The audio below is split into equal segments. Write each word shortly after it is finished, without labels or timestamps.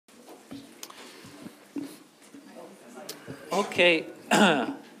Okay,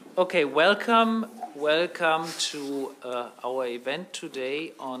 okay. Welcome to our event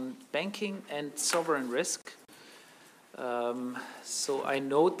today on banking and sovereign risk. So I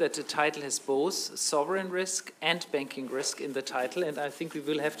note that the title has both sovereign risk and banking risk in the title, and I think we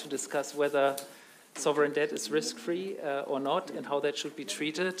will have to discuss whether sovereign debt is risk-free or not, and how that should be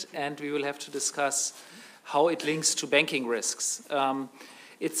treated, and we will have to discuss how it links to banking risks.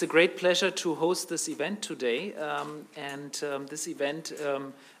 It's a great pleasure to host this event today, and this event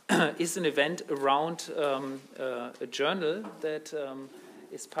is an event around a journal that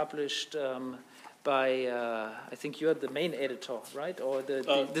is published by, I think you're the main editor, right? Or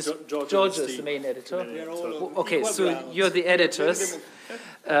George is the main editor. Okay, so you're the editors.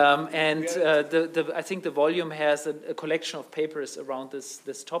 And I think the volume has a collection of papers around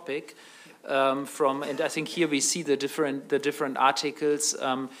this topic. And I think here we see the different articles,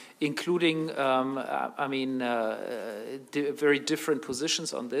 including very different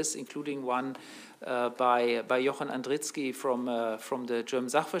positions on this, including one by Jochen Andritzky from the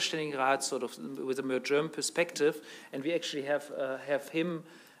German Sachverständigenrat, sort of with a more German perspective, and we actually have him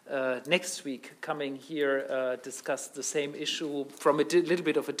next week coming here discuss the same issue from a little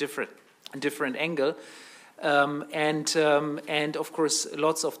bit of a different angle. And of course,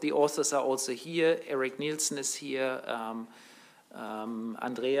 lots of the authors are also here. Eric Nielsen is here.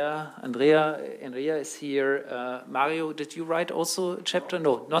 Andrea is here. Mario, did you write also a chapter?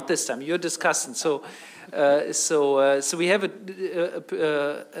 No, not this time. You're discussing. So we have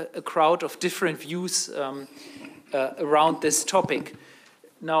a crowd of different views around this topic.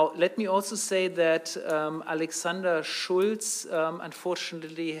 Now, let me also say that Alexander Schulz,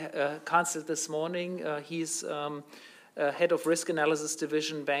 unfortunately, canceled this morning. He's head of Risk Analysis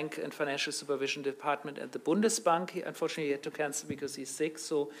Division, Bank and Financial Supervision Department at the Bundesbank. He unfortunately had to cancel because he's sick,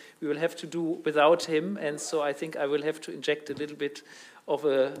 so we will have to do without him. And so I think I will have to inject a little bit of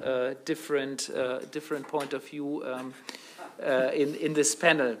a different point of view in this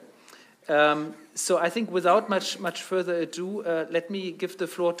panel. So I think without much further ado, let me give the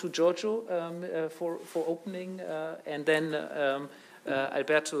floor to Giorgio for opening, and then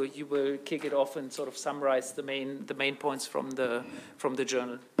Alberto, you will kick it off and sort of summarize the main points from the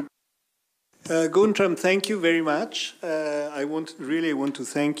journal. Guntram, thank you very much. I really want to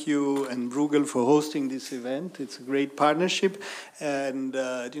thank you and Bruegel for hosting this event. It's a great partnership, and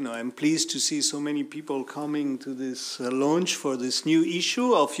I'm pleased to see so many people coming to this launch for this new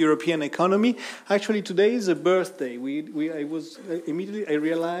issue of European economy. Actually, today is a birthday. I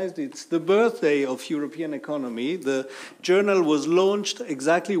realized it's the birthday of European economy. The journal was launched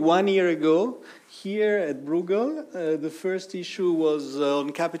exactly 1 year ago. Here at Bruegel, the first issue was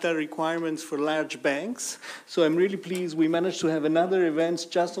on capital requirements for large banks. So I'm really pleased we managed to have another event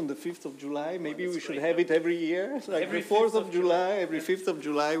just on the 5th of July. Maybe we should have it every year. So like every 4th of July, every 5th of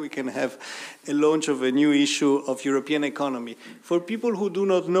July, we can have a launch of a new issue of European economy. For people who do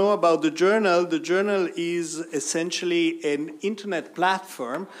not know about the journal is essentially an internet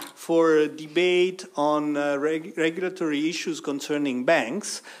platform for debate on regulatory issues concerning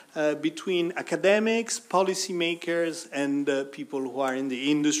banks. Between academics, policymakers, and people who are in the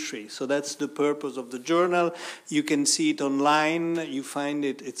industry. So that's the purpose of the journal. You can see it online. You find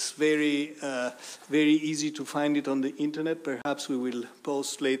it. It's very easy to find it on the internet. Perhaps we will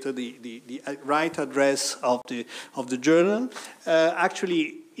post later the right address of the journal.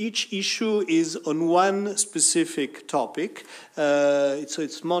 Actually, each issue is on one specific topic, so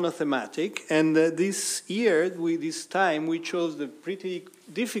it's monothematic. And this time, we chose the pretty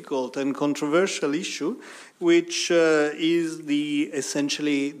difficult and controversial issue, which is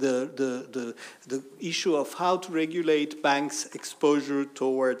essentially the issue of how to regulate banks' exposure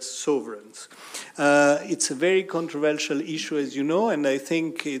towards sovereigns. It's a very controversial issue, as you know, and I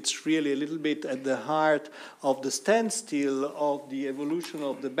think it's really a little bit at the heart of the standstill of the evolution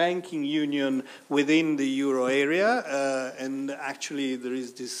of the banking union within the euro area. And actually, there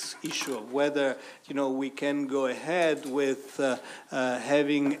is this issue of whether we can go ahead with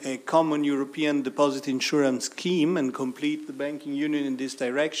having a common European deposit insurance scheme and complete the banking union in this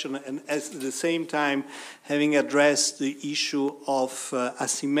direction, and at the same time having addressed the issue of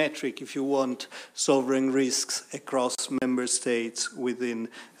asymmetric, if you want, sovereign risks across member states within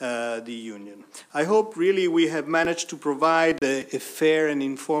the union. I hope really we have managed to provide a fair and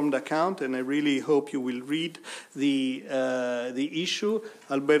informed account, and I really hope you will read the issue.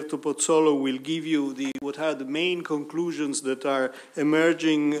 Alberto Pozzolo will give you what are the main conclusions that are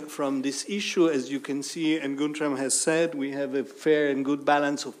emerging from this issue. As you can see, and Guntram has said, we have a fair and good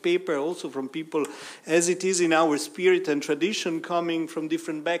balance of paper, also from people, as it is in our spirit and tradition, coming from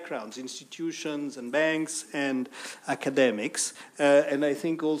different backgrounds, institutions and banks and academics. And I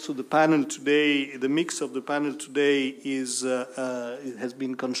think also the panel today, the mix of the panel today is it has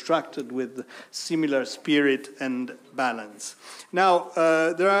been constructed with similar spirit and balance. Now,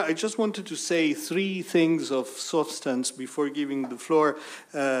 I just wanted to say three things of substance before giving the floor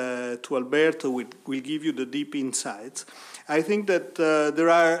to Alberto, who will give you the deep insights. I think that there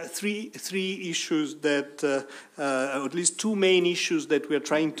are three issues that, or at least two main issues that we are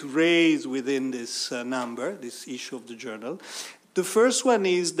trying to raise within this this issue of the journal. The first one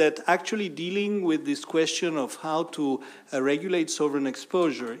is that actually dealing with this question of how to regulate sovereign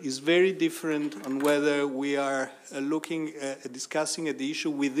exposure is very different on whether we are discussing the issue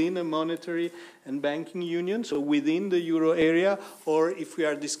within a monetary and banking union, so within the euro area, or if we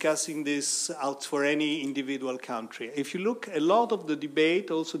are discussing this out for any individual country. If you look, a lot of the debate,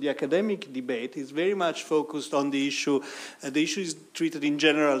 also the academic debate, is very much focused on the issue. The issue is treated in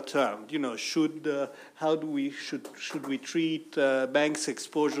general terms. You know, should we treat banks'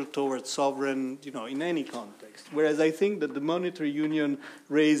 exposure towards sovereign, in any context? Whereas I think that the monetary union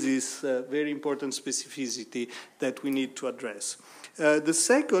raises very important specificity that we need to address. The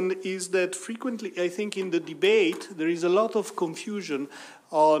second is that frequently, I think in the debate, there is a lot of confusion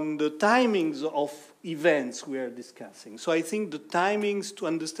on the timings of events we are discussing. So I think the timings to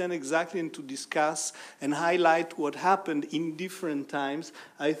understand exactly and to discuss and highlight what happened in different times,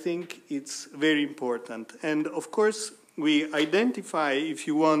 I think it's very important. And of course, we identify, if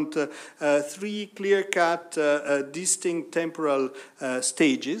you want, three clear-cut, distinct temporal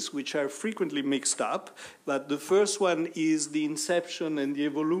stages, which are frequently mixed up. But the first one is the inception and the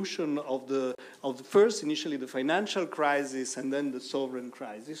evolution of the first, initially the financial crisis, and then the sovereign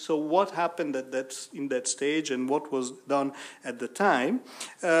crisis. So what happened in that stage, and what was done at the time?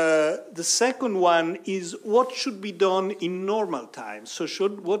 The second one is what should be done in normal times. So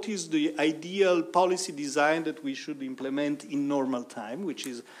what is the ideal policy design that we should implement in normal time, which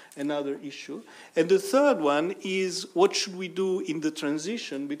is another issue. And the third one is what should we do in the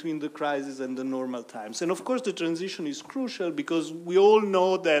transition between the crisis and the normal times. And of course the transition is crucial because we all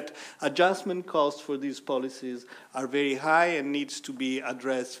know that adjustment costs for these policies are very high and needs to be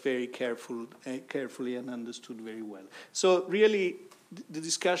addressed very carefully and understood very well. So really the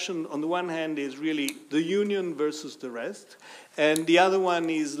discussion on the one hand is really the union versus the rest, and the other one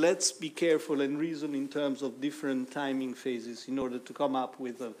is let's be careful and reason in terms of different timing phases in order to come up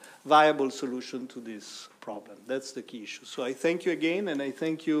with a viable solution to this problem. That's the key issue. So I thank you again, and I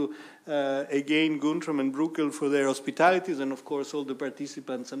thank you again, Guntram and Bruegel, for their hospitalities, and of course all the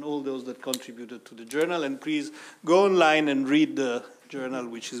participants and all those that contributed to the journal. And please go online and read the journal,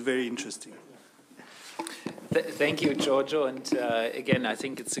 which is very interesting. Thank you, Giorgio. And again, I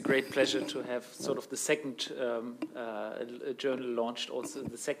think it's a great pleasure to have sort of the second journal launched, also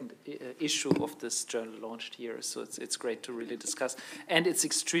the second issue of this journal launched here. So it's great to really discuss. And it's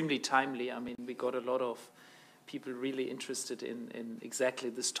extremely timely. I mean, we got a lot of people really interested in exactly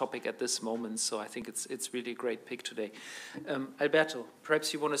this topic at this moment. So I think it's really a great pick today. Alberto,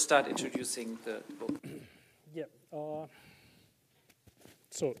 perhaps you want to start introducing the book. Yeah.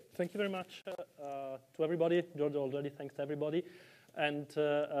 So thank you very much to everybody. Giorgio already thanks everybody. And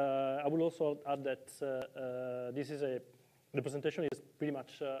I will also add that the presentation is pretty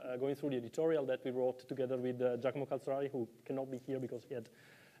much going through the editorial that we wrote together with Giacomo Calzolari, who cannot be here because he had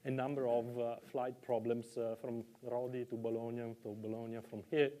a number of flight problems from Rodi to Bologna from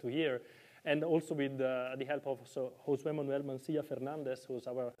here to here. And also with the help of José Manuel Mancilla Fernandez, who's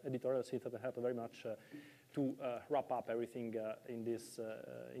our editorial assistant, that helped very much to wrap up everything in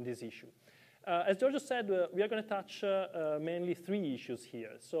this issue. As Giorgio said, we are going to touch mainly three issues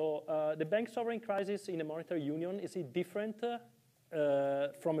here. So the bank sovereign crisis in a monetary union, is it different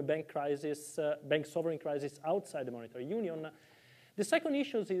from a bank sovereign crisis outside the monetary union? The second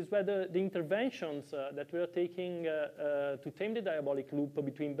issue is whether the interventions that we are taking to tame the diabolic loop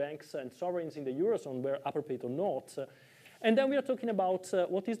between banks and sovereigns in the Eurozone were appropriate or not. And then we are talking about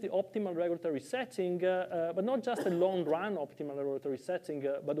what is the optimal regulatory setting, but not just a long-run optimal regulatory setting,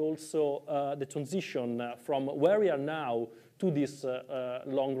 but also the transition from where we are now to this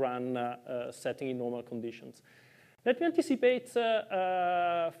long-run setting in normal conditions. Let me anticipate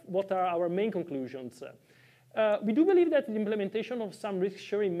what are our main conclusions. We do believe that the implementation of some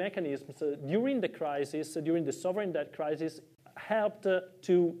risk-sharing mechanisms during the crisis, during the sovereign debt crisis, helped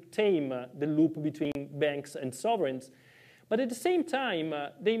to tame the loop between banks and sovereigns. But at the same time,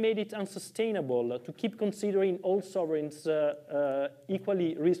 they made it unsustainable to keep considering all sovereigns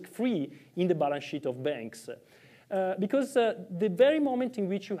equally risk-free in the balance sheet of banks. Because the very moment in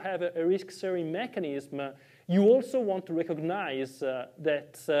which you have a risk-sharing mechanism, you also want to recognize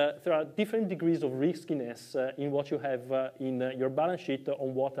that there are different degrees of riskiness in what you have in your balance sheet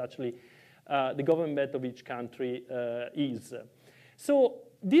on what actually the government of each country is. So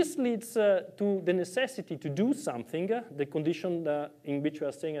this leads to the necessity to do something. The condition in which we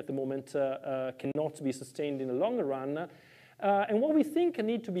are staying at the moment cannot be sustained in the longer run. And what we think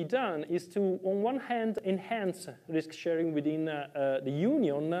need to be done is to, on one hand, enhance risk sharing within the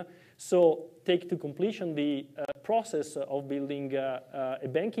Union, so take to completion the process of building a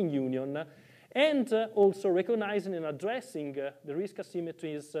banking union, and also recognizing and addressing the risk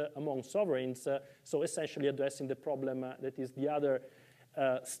asymmetries among sovereigns, so essentially addressing the problem that is the other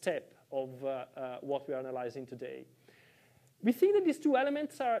step of what we are analyzing today. We think that these two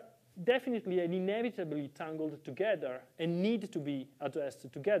elements are definitely and inevitably tangled together and need to be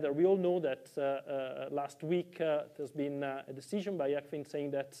addressed together. We all know that last week there's been a decision by ECFIN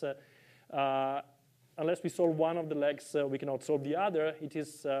saying that unless we solve one of the legs, we cannot solve the other. It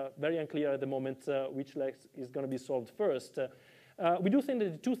is very unclear at the moment which leg is going to be solved first. We do think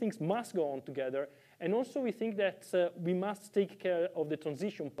that the two things must go on together. And also we think that we must take care of the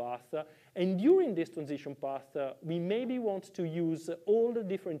transition path. And during this transition path, we maybe want to use all the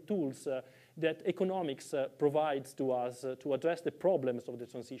different tools that economics provides to us to address the problems of the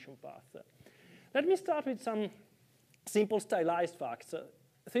transition path. Let me start with some simple stylized facts.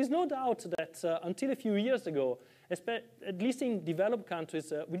 There is no doubt that until a few years ago, at least in developed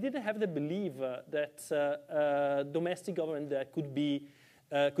countries, we didn't have the belief that domestic government debt could be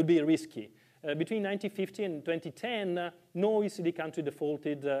risky. Between 1950 and 2010, no OECD country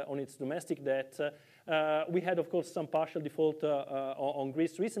defaulted on its domestic debt. We had, of course, some partial default on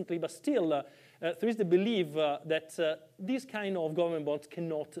Greece recently, but still, there is the belief that this kind of government bonds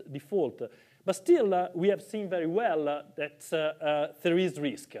cannot default. But still, we have seen very well that there is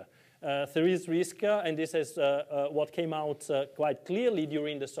risk. There is risk, and this is what came out quite clearly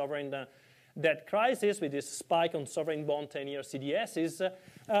during the sovereign debt crisis with this spike on sovereign bond 10-year CDSs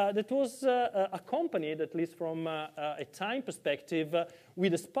that was accompanied, at least from a time perspective,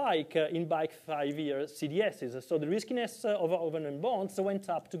 with a spike in back 5-year CDSs. So the riskiness of government bonds went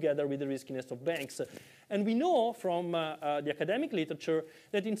up together with the riskiness of banks. And we know from the academic literature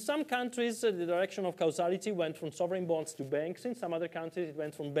that in some countries, the direction of causality went from sovereign bonds to banks. In some other countries, it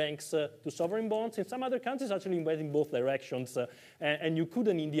went from banks to sovereign bonds. In some other countries, actually, it went in both directions. And you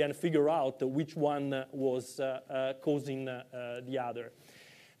couldn't, in the end, figure out which one was causing the other.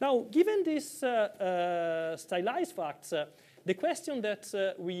 Now, given these stylized facts, the question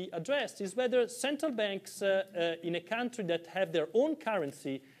that we addressed is whether central banks in a country that have their own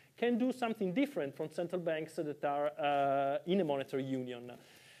currency can do something different from central banks that are in a monetary union.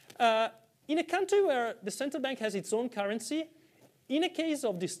 In a country where the central bank has its own currency, in a case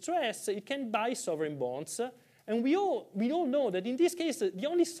of distress, it can buy sovereign bonds. And we all know that in this case, the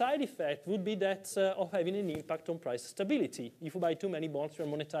only side effect would be that of having an impact on price stability. If you buy too many bonds, you're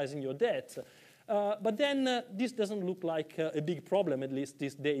monetizing your debt. But then this doesn't look like a big problem, at least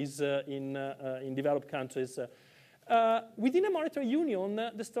these days in developed countries. Within a monetary union,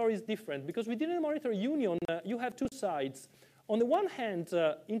 the story is different, because within a monetary union, you have two sides. On the one hand,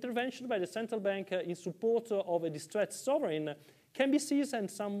 intervention by the central bank in support of a distressed sovereign can be seen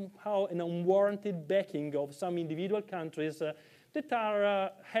as somehow an unwarranted backing of some individual countries that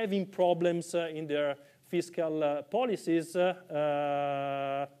are having problems in their fiscal policies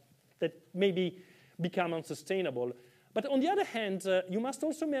that maybe become unsustainable. But on the other hand, you must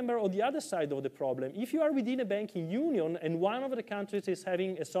also remember on the other side of the problem. If you are within a banking union and one of the countries is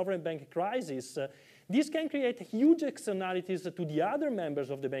having a sovereign bank crisis, this can create huge externalities to the other members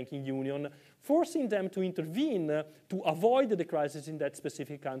of the banking union, forcing them to intervene to avoid the crisis in that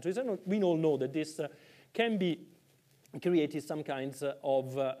specific countries. And we all know that this can be created some kinds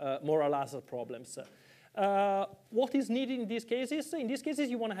of moral hazard problems. What is needed in these cases? In these cases,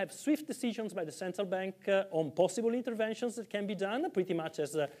 you want to have swift decisions by the central bank on possible interventions that can be done, pretty much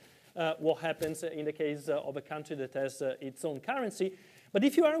as what happens in the case of a country that has its own currency. But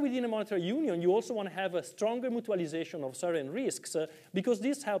if you are within a monetary union, you also want to have a stronger mutualization of certain risks, because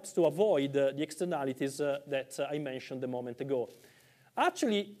this helps to avoid the externalities that I mentioned a moment ago.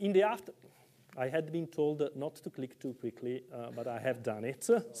 Actually, in the after, I had been told not to click too quickly, but I have done it.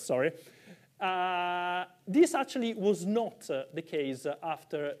 Sorry. This actually was not the case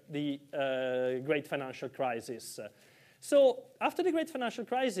after the great financial crisis. So after the great financial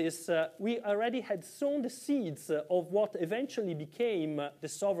crisis, we already had sown the seeds of what eventually became the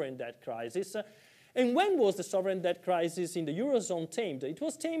sovereign debt crisis. And when was the sovereign debt crisis in the Eurozone tamed? It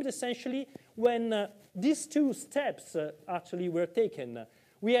was tamed essentially when these two steps actually were taken.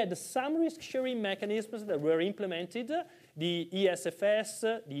 We had some risk-sharing mechanisms that were implemented, the ESFS,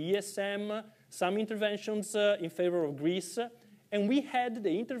 the ESM, some interventions in favor of Greece, and we had the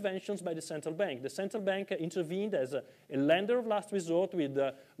interventions by the central bank. The central bank intervened as a lender of last resort with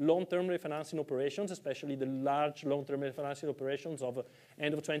long-term refinancing operations, especially the large long-term refinancing operations of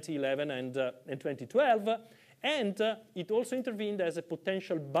end of 2011 and 2012. And it also intervened as a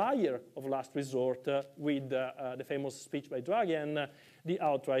potential buyer of last resort with the famous speech by Draghi and the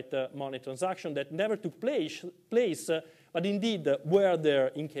outright money transaction that never took place but indeed were there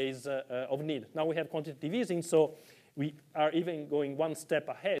in case of need. Now we have quantitative easing, so we are even going one step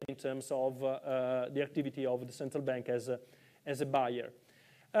ahead in terms of the activity of the central bank as a buyer.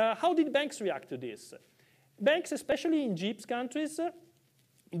 How did banks react to this? Banks, especially in GIPS countries,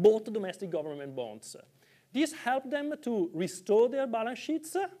 bought domestic government bonds. This helped them to restore their balance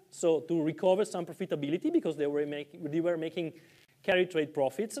sheets, so to recover some profitability because they were making carry trade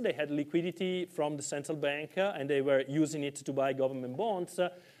profits. They had liquidity from the central bank, and they were using it to buy government bonds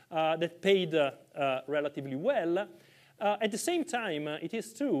that paid relatively well. At the same time, it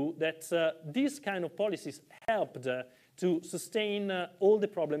is true that these kind of policies helped to sustain all the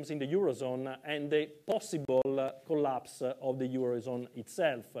problems in the Eurozone and the possible collapse of the Eurozone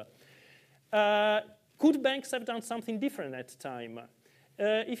itself. Could banks have done something different at the time?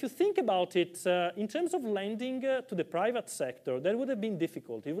 If you think about it, in terms of lending to the private sector, that would have been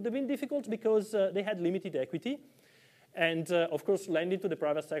difficult. It would have been difficult because they had limited equity. And, of course, lending to the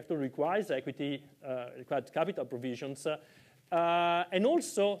private sector requires equity, requires capital provisions. And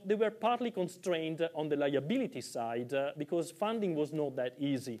also, they were partly constrained on the liability side because funding was not that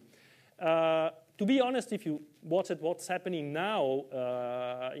easy. To be honest, if you watch at what's happening now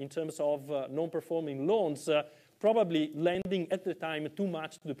in terms of non-performing loans, probably lending at the time too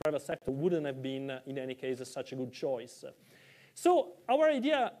much to the private sector wouldn't have been, in any case, such a good choice. So our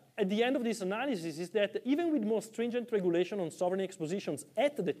idea at the end of this analysis is that even with more stringent regulation on sovereign expositions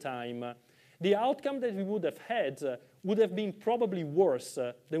at the time, the outcome that we would have had would have been probably worse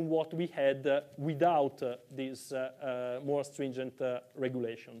than what we had without these more stringent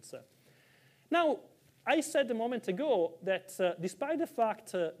regulations. Now, I said a moment ago that despite the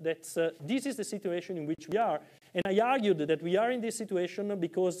fact that this is the situation in which we are, and I argued that we are in this situation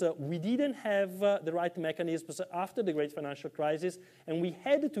because we didn't have the right mechanisms after the great financial crisis, and we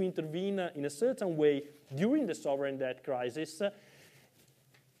had to intervene in a certain way during the sovereign debt crisis.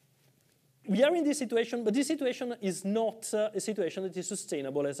 We are in this situation, but this situation is not a situation that is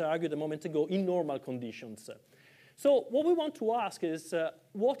sustainable, as I argued a moment ago, in normal conditions. So what we want to ask is,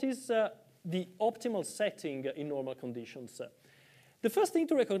 what is the optimal setting in normal conditions? The first thing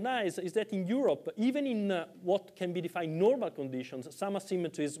to recognize is that in Europe, even in what can be defined normal conditions, some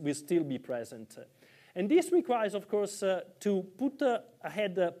asymmetries will still be present. And this requires, of course, to put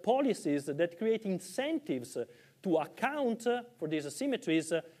ahead policies that create incentives to account for these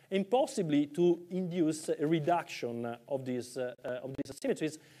asymmetries and possibly to induce a reduction of these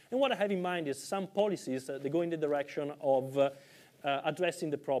asymmetries. And what I have in mind is some policies that go in the direction of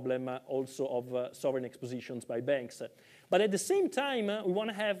addressing the problem also of sovereign expositions by banks. But at the same time, we want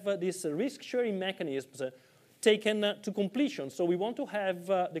to have these risk-sharing mechanisms taken to completion. So we want to have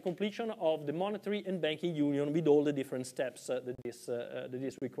the completion of the monetary and banking union with all the different steps that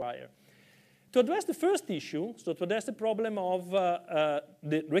this require. To address the first issue, so to address the problem of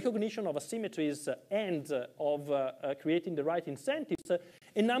the recognition of asymmetries and of creating the right incentives,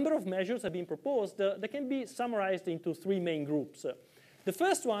 a number of measures have been proposed that can be summarized into three main groups. The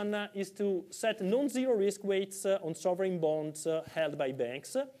first one is to set non-zero risk weights on sovereign bonds held by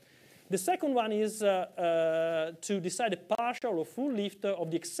banks. The second one is to decide a partial or full lift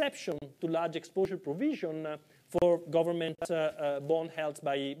of the exception to large exposure provision for government bond held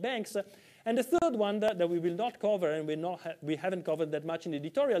by banks. And the third one that we will not cover, and we haven't covered that much in the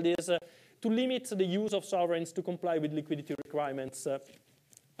editorial, is to limit the use of sovereigns to comply with liquidity requirements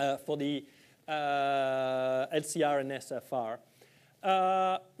for the LCR and SFR.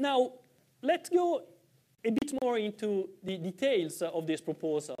 Now, let's go a bit more into the details of these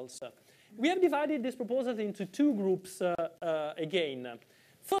proposals. We have divided these proposals into two groups again.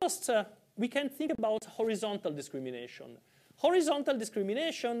 First, we can think about horizontal discrimination. Horizontal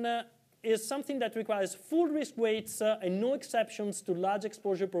discrimination is something that requires full risk weights and no exceptions to large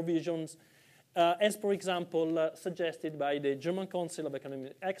exposure provisions as, for example, suggested by the German Council of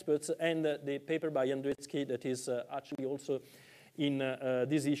Economic Experts and the paper by Andritsky that is actually also in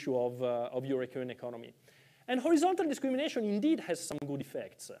this issue of European economy. And horizontal discrimination indeed has some good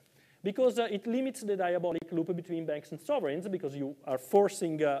effects because it limits the diabolic loop between banks and sovereigns because you are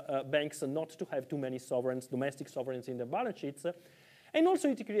forcing banks not to have too many sovereigns, domestic sovereigns in their balance sheets. And also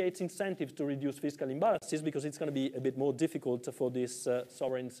it creates incentives to reduce fiscal imbalances because it's going to be a bit more difficult for these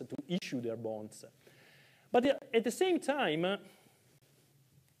sovereigns to issue their bonds. But at the same time,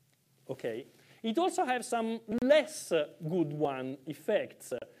 it also has some less good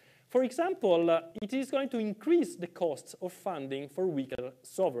effects. For example, it is going to increase the costs of funding for weaker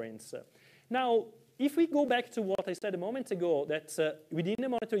sovereigns. Now, if we go back to what I said a moment ago, that within the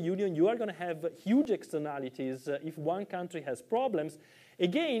monetary union, you are going to have huge externalities if one country has problems.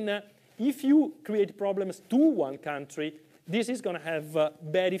 Again, if you create problems to one country, this is going to have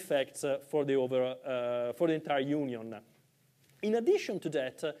bad effects for the entire union. In addition to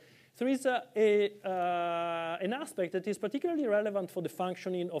that, there is an aspect that is particularly relevant for the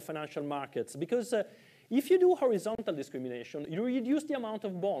functioning of financial markets, because if you do horizontal discrimination, you reduce the amount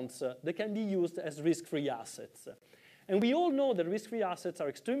of bonds that can be used as risk-free assets. And we all know that risk-free assets are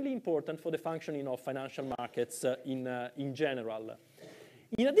extremely important for the functioning of financial markets in general.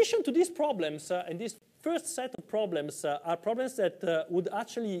 In addition to these problems, and this first set of problems are problems that would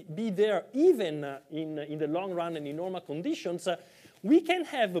actually be there even in the long run and in normal conditions, we can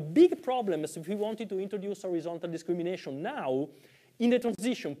have big problems if we wanted to introduce horizontal discrimination now in the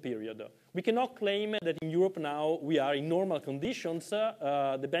transition period. We cannot claim that in Europe now we are in normal conditions.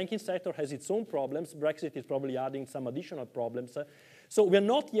 The banking sector has its own problems. Brexit is probably adding some additional problems. So we are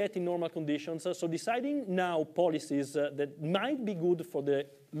not yet in normal conditions. So deciding now policies that might be good for the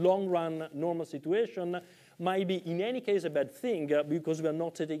long-run normal situation might be in any case a bad thing because we are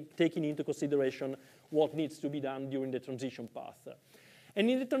not taking into consideration what needs to be done during the transition path. And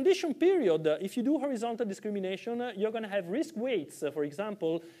in the transition period, if you do horizontal discrimination, you're going to have risk weights, for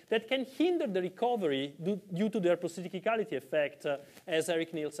example, that can hinder the recovery due to their procyclicality effect, as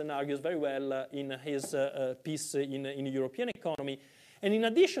Eric Nielsen argues very well in his piece in the European economy. And in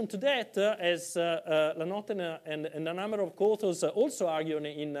addition to that, as Lanotte and a number of co-authors also argue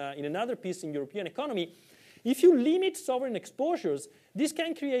in another piece in European economy, if you limit sovereign exposures, this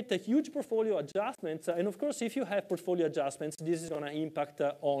can create a huge portfolio adjustments. And of course, if you have portfolio adjustments, this is going to impact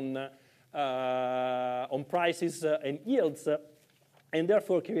on prices and yields, and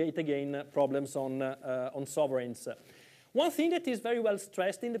therefore create again problems on sovereigns. One thing that is very well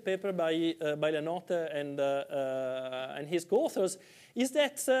stressed in the paper by Lanotte and his co-authors is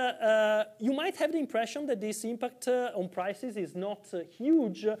that you might have the impression that this impact on prices is not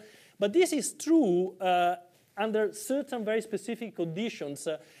huge, but this is true under certain very specific conditions,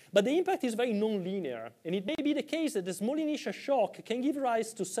 but the impact is very non-linear. And it may be the case that the small initial shock can give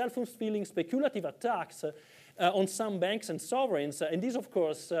rise to self-fulfilling speculative attacks on some banks and sovereigns, and this, of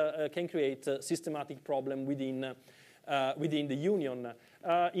course, can create a systematic problem within the union.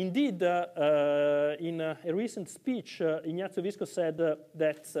 Indeed, in a recent speech, Ignazio Visco said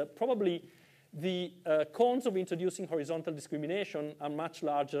that probably the cons of introducing horizontal discrimination are much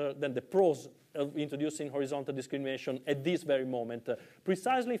larger than the pros of introducing horizontal discrimination at this very moment,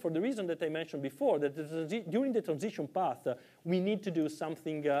 precisely for the reason that I mentioned before, that during the transition path, we need to do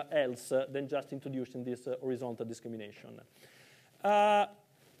something else than just introducing this horizontal discrimination. An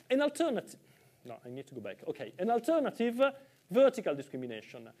alternative, no, I need to go back. Okay, an alternative, vertical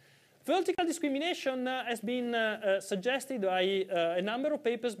discrimination. Vertical discrimination has been suggested by a number of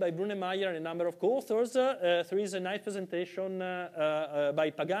papers by Brunner-Meyer and a number of co-authors. There is a nice presentation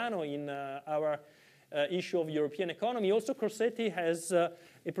by Pagano in our issue of European economy. Also, Corsetti has a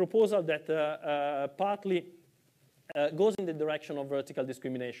proposal that partly goes in the direction of vertical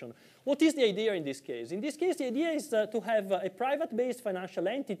discrimination. What is the idea in this case? In this case, the idea is to have a private-based financial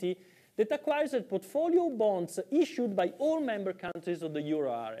entity that acquires a portfolio of bonds issued by all member countries of the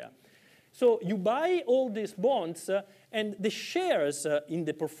euro area. So you buy all these bonds, and the shares in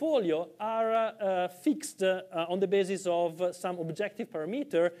the portfolio are fixed on the basis of some objective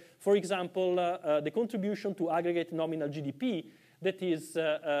parameter, for example, the contribution to aggregate nominal GDP that is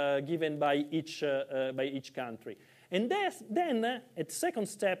given by each country. And then, at the second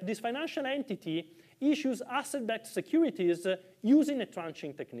step, this financial entity issues asset-backed securities using a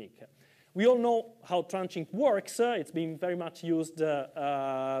tranching technique. We all know how tranching works. It's been very much used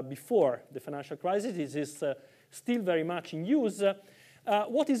before the financial crisis. It is still very much in use.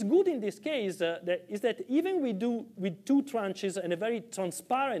 What is good in this case is that even with two tranches and a very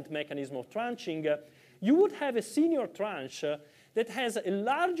transparent mechanism of tranching, you would have a senior tranche that has a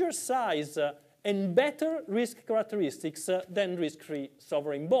larger size and better risk characteristics than risk-free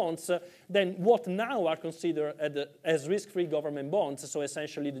sovereign bonds, than what now are considered as risk-free government bonds, so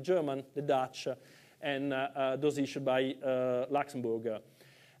essentially the German, the Dutch, and those issued by Luxembourg.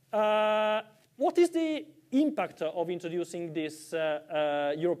 What is the impact of introducing these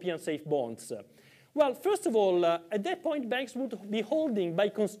European safe bonds? Well, first of all, at that point, banks would be holding by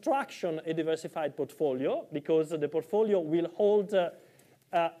construction a diversified portfolio, because the portfolio will hold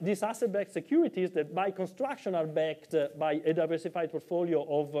these asset-backed securities that by construction are backed by a diversified portfolio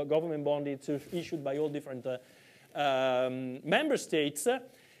of government bonds issued by all different member states.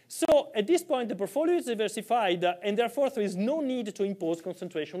 So at this point, the portfolio is diversified, and therefore there is no need to impose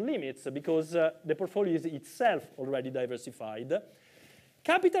concentration limits, because the portfolio is itself already diversified.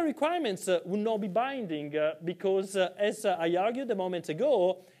 Capital requirements will not be binding, because as I argued a moment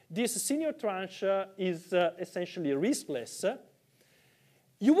ago, this senior tranche is essentially riskless.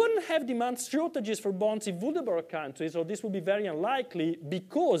 You wouldn't have demand shortages for bonds in vulnerable countries, or this would be very unlikely,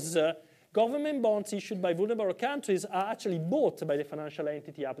 because government bonds issued by vulnerable countries are actually bought by the financial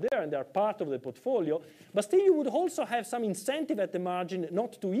entity up there, and they are part of the portfolio. But still, you would also have some incentive at the margin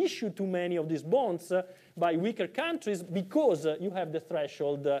not to issue too many of these bonds by weaker countries, because you have the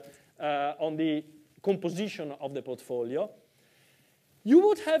threshold on the composition of the portfolio. You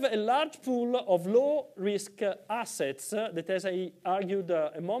would have a large pool of low-risk assets that, as I argued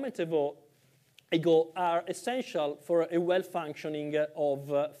a moment ago, are essential for a well-functioning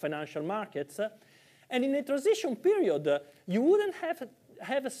of financial markets. And in a transition period, you wouldn't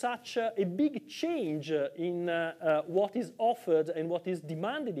have such a big change in what is offered and what is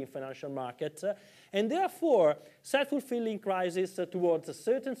demanded in financial markets. And therefore, self-fulfilling crises towards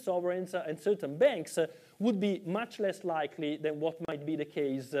certain sovereigns and certain banks would be much less likely than what might be the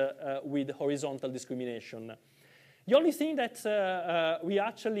case with horizontal discrimination. The only thing that we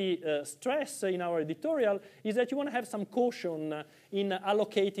actually stress in our editorial is that you want to have some caution in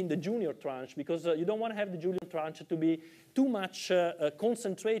allocating the junior tranche, because you don't want to have the junior tranche to be too much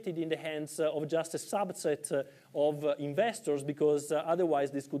concentrated in the hands of just a subset of investors, because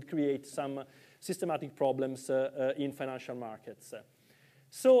otherwise this could create some systematic problems in financial markets.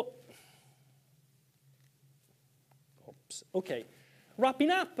 So, okay.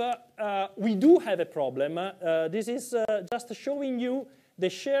 Wrapping up, we do have a problem. This is just showing you the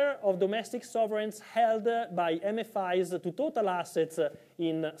share of domestic sovereigns held by MFIs to total assets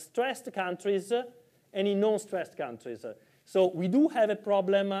in stressed countries and in non-stressed countries. So we do have a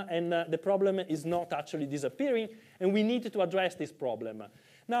problem, and the problem is not actually disappearing, and we need to address this problem.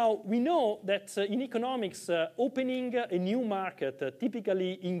 Now, we know that in economics, opening a new market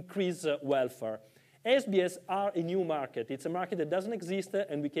typically increases welfare. SBS are a new market. It's a market that doesn't exist,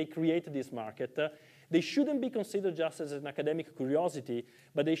 and we can create this market. They shouldn't be considered just as an academic curiosity,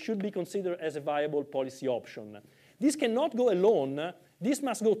 but they should be considered as a viable policy option. This cannot go alone. This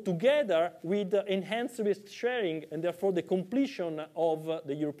must go together with enhanced risk sharing, and therefore the completion of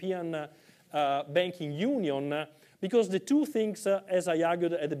the European banking union, because the two things, as I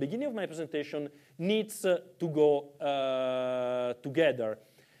argued at the beginning of my presentation, needs to go together.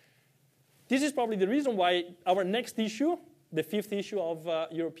 This is probably the reason why our next issue, the 5th issue of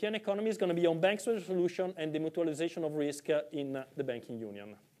European economy, is going to be on banks resolution and the mutualization of risk in the banking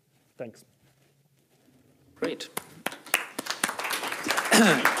union. Thanks. Great.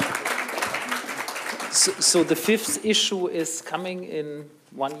 So the 5th issue is coming in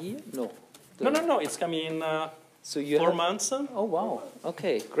 1 year? No. No. It's coming in so you 4 months. Oh, wow.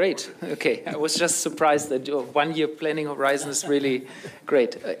 Okay, great. Okay, I was just surprised that your 1 year planning horizon is really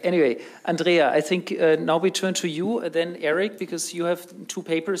great. Anyway, Andrea, I think now we turn to you, then Eric, because you have 2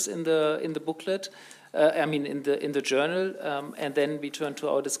 papers in the booklet. I mean, in the journal, and then we turn to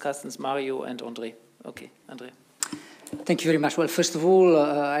our discussants, Mario and André. Okay, André. Thank you very much. Well, first of all,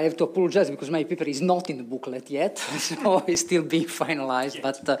 I have to apologize because my paper is not in the booklet yet, so it's still being finalized,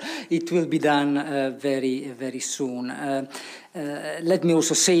 but it will be done very, very soon. Let me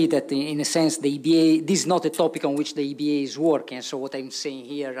also say that, in a sense, the EBA, this is not a topic on which the EBA is working, so what I'm saying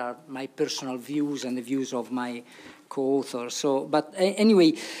here are my personal views and the views of my co-author. So, but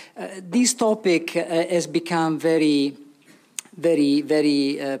anyway, this topic has become very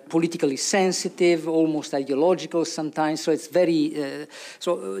politically sensitive, almost ideological sometimes. So it's very.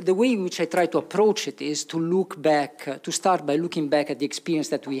 So the way in which I try to approach it is to look back, to start by looking back at the experience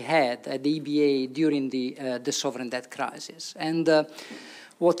that we had at the EBA during the sovereign debt crisis. And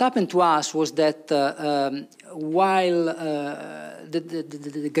what happened to us was that while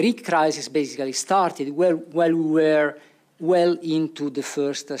the Greek crisis basically started, while we were well into the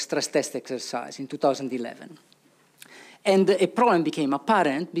first stress test exercise in 2011. And a problem became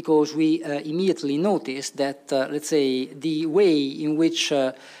apparent because we immediately noticed that, let's say, the way in which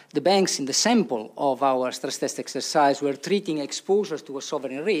the banks in the sample of our stress test exercise were treating exposures to a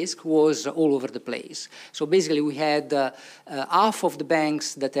sovereign risk was all over the place. So basically we had half of the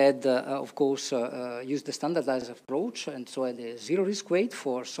banks that had, of course, used the standardized approach, and so had a zero risk weight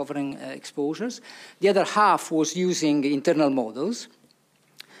for sovereign exposures. The other half was using internal models.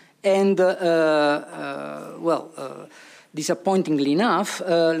 And, disappointingly enough,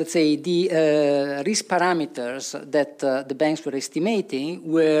 let's say the risk parameters that the banks were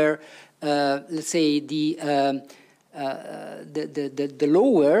estimating were, let's say, the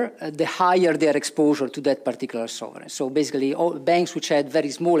lower, the higher their exposure to that particular sovereign. So basically, all banks which had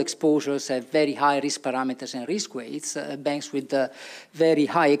very small exposures have very high risk parameters and risk weights. Banks with very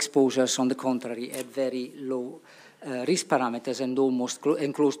high exposures, on the contrary, had very low risk parameters and almost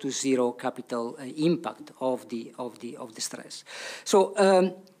close to zero capital impact of the stress. So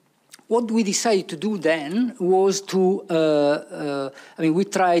what we decided to do then was to,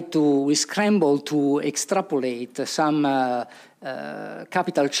 we scrambled to extrapolate some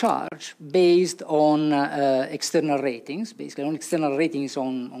capital charge based on external ratings, basically on external ratings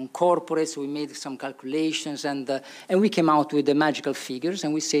on corporates. We made some calculations and we came out with the magical figures,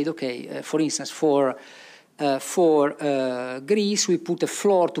 and we said, okay, for instance, for Greece, we put a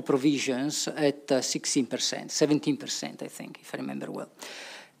floor to provisions at 16%, 17%, I think, if I remember well.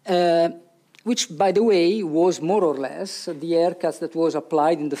 Which, by the way, was more or less the haircuts that was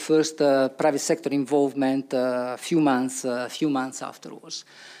applied in the first private sector involvement a few months afterwards.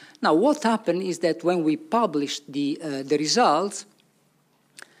 Now, what happened is that when we published the results,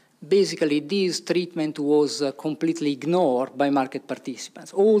 basically, this treatment was completely ignored by market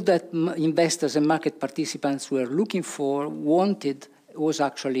participants. All that investors and market participants were looking for, wanted, was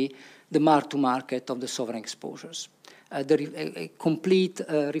actually the mark-to-market of the sovereign exposures. A complete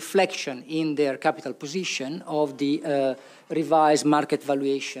reflection in their capital position of the revised market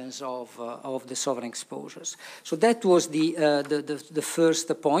valuations of the sovereign exposures. So that was the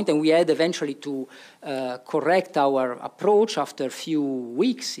first point, and we had eventually to correct our approach after a few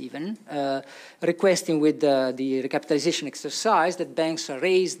weeks even, requesting with the recapitalization exercise that banks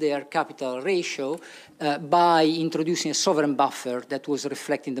raise their capital ratio by introducing a sovereign buffer that was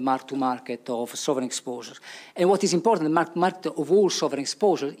reflecting the mark-to-market of sovereign exposures. And what is important, the mark-to-market of all sovereign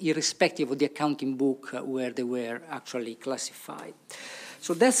exposures, irrespective of the accounting book where they were actually classified.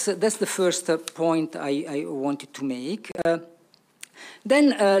 So that's the first point I wanted to make.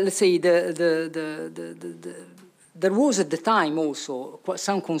 Then, let's say, there was at the time also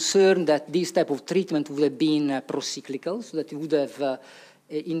some concern that this type of treatment would have been pro-cyclical, so that it would have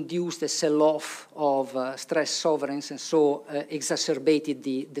induced a sell-off of stressed sovereigns and so exacerbated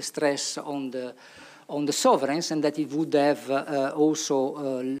the stress on the sovereigns, and that it would have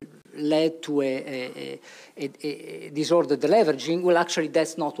also led to a disordered deleveraging. Well, actually,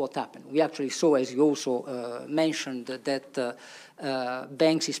 that's not what happened. We actually saw, as you also mentioned, that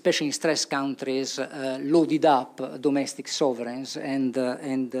banks, especially in stressed countries, loaded up domestic sovereigns, and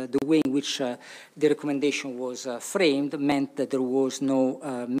the way in which the recommendation was framed meant that there was no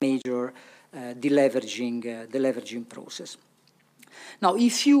major deleveraging process. Now,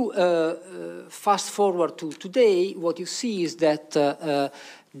 if you fast forward to today, what you see is that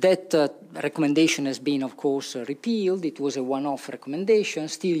that recommendation has been, of course, repealed. It was a one-off recommendation.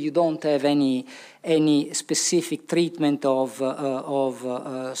 Still, you don't have any specific treatment of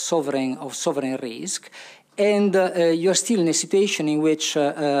sovereign risk, and you're still in a situation in which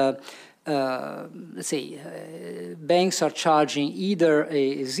let's say, banks are charging either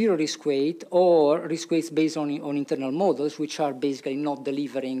a zero risk weight or risk weights based on internal models, which are basically not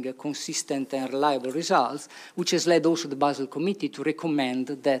delivering consistent and reliable results, which has led also the Basel Committee to recommend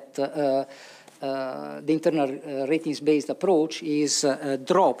that the internal ratings-based approach is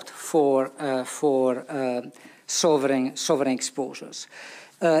dropped for sovereign exposures.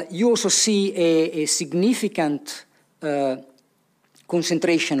 You also see a significant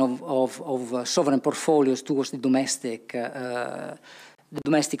concentration of sovereign portfolios towards the domestic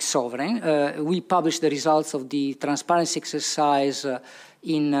sovereign. We published the results of the transparency exercise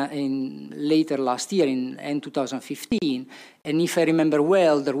in later last year, in end 2015, and if I remember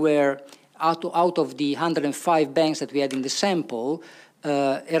well, there were out of the 105 banks that we had in the sample,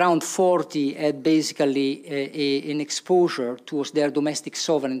 around 40 had basically an exposure towards their domestic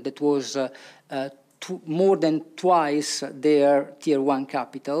sovereign that was more than twice their Tier 1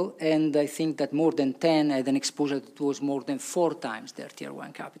 capital, and I think that more than 10 had an exposure that was more than 4 times their Tier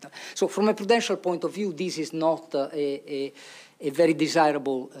 1 capital. So from a prudential point of view, this is not a very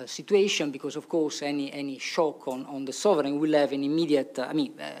desirable situation, because of course any shock on the sovereign will have an immediate,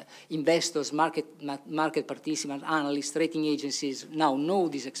 investors, market participants, analysts, rating agencies now know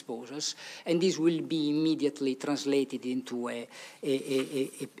these exposures, and this will be immediately translated into a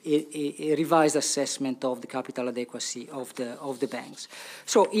revised assessment of the capital adequacy of the banks.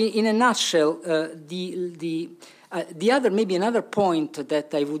 So in a nutshell, maybe another point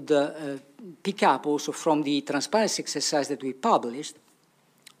that I would pick up also from the transparency exercise that we published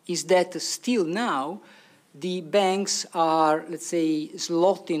is that still now the banks are, let's say,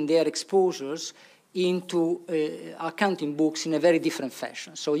 slotting their exposures into accounting books in a very different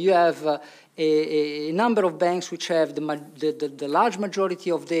fashion. So you have a number of banks which have the large majority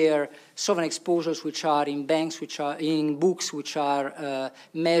of their sovereign exposures which are in banks which are in books which are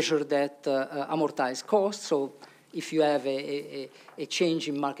measured at amortized cost. So if you have a change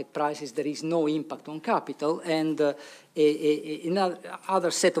in market prices, there is no impact on capital, and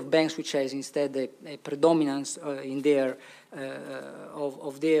another set of banks which has instead a predominance in their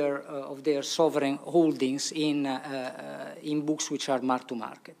of their sovereign holdings in books which are mark to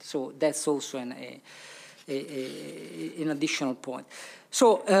market. So that's also an additional point.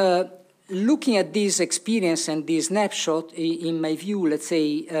 So looking at this experience and this snapshot, in my view, let's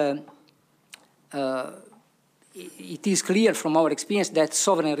say. It is clear from our experience that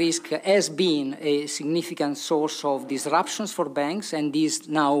sovereign risk has been a significant source of disruptions for banks, and is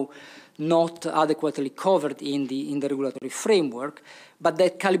now not adequately covered in the regulatory framework, but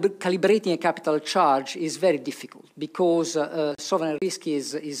that calibrating a capital charge is very difficult, because sovereign risk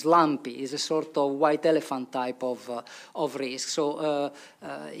is lumpy, is a sort of white elephant type of risk. So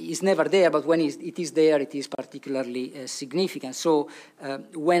it's never there, but when it is there, it is particularly significant. So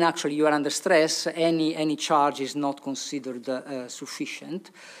when actually you are under stress, any charge is not considered sufficient.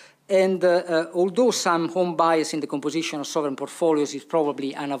 And although some home bias in the composition of sovereign portfolios is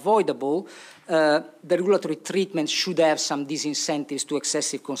probably unavoidable, the regulatory treatment should have some disincentives to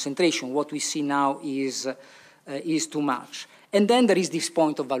excessive concentration. What we see now is too much. And then there is this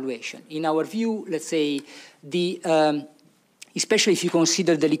point of valuation. In our view, let's say, especially if you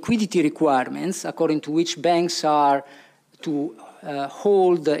consider the liquidity requirements, according to which banks are to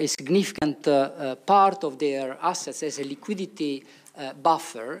hold a significant part of their assets as a liquidity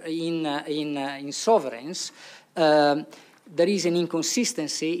buffer in sovereigns, there is an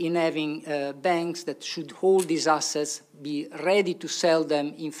inconsistency in having banks that should hold these assets, be ready to sell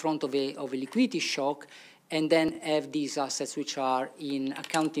them in front of a liquidity shock, and then have these assets which are in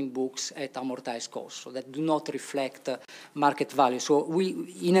accounting books at amortized cost, so that do not reflect market value. So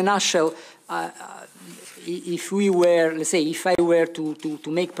in a nutshell, if we were, let's say, if I were to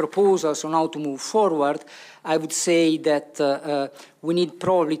make proposals on how to move forward, I would say that we need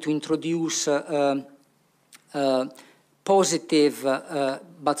probably to introduce positive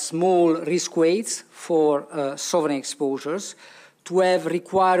but small risk weights for sovereign exposures, to have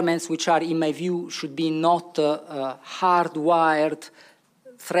requirements which are, in my view, should be not hardwired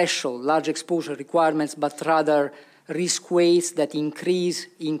threshold, large exposure requirements, but rather risk weights that increase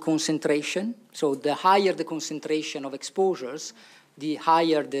in concentration. So the higher the concentration of exposures, the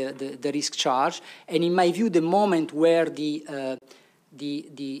higher the risk charge. And in my view, the moment where the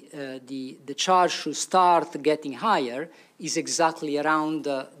charge should start getting higher is exactly around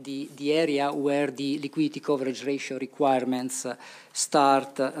the area where the liquidity coverage ratio requirements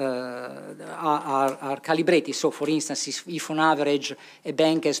are calibrated. So, for instance, if on average a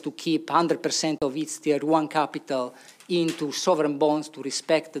bank has to keep 100% of its Tier 1 capital into sovereign bonds to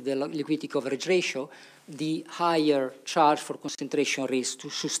respect the liquidity coverage ratio, the higher charge for concentration risk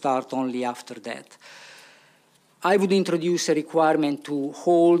should start only after that. I would introduce a requirement to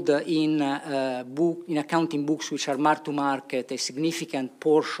hold in accounting books which are mark to market a significant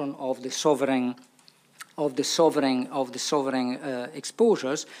portion of the sovereign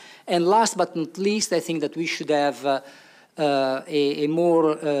exposures. And last but not least, I think that we should have a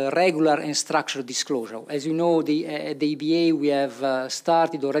more regular and structured disclosure. As you know, at the EBA we have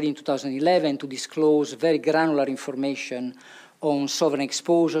started already in 2011 to disclose very granular information on sovereign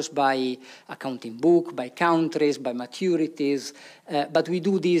exposures by accounting book, by countries, by maturities. But we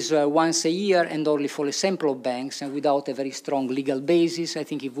do this once a year and only for a sample of banks and without a very strong legal basis. I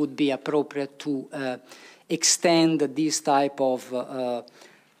think it would be appropriate to extend this type of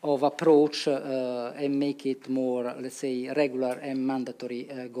approach and make it more, let's say, regular and mandatory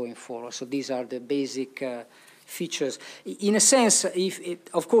going forward. So these are the basic features. In a sense,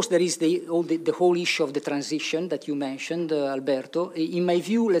 of course, there is the whole issue of the transition that you mentioned, Alberto. In my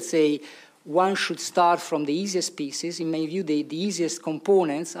view, let's say, one should start from the easiest pieces. In my view, the easiest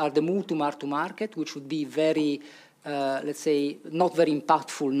components are the move to mark-to-market, which would be very let's say, not very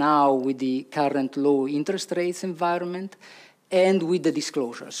impactful now with the current low interest rates environment, and with the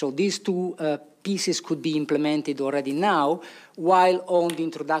disclosure. So these two pieces could be implemented already now, while on the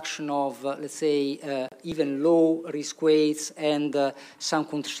introduction of, let's say, even low risk weights and some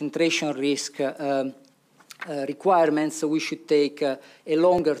concentration risk requirements, we should take a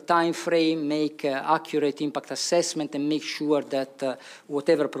longer time frame, make accurate impact assessment, and make sure that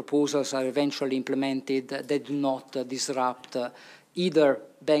whatever proposals are eventually implemented, they do not disrupt either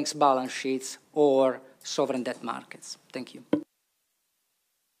banks' balance sheets or sovereign debt markets. Thank you.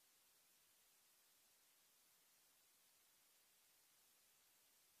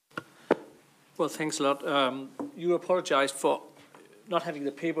 Well, thanks a lot. You apologized for not having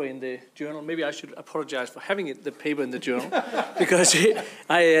the paper in the journal. Maybe I should apologize for having the paper in the journal, because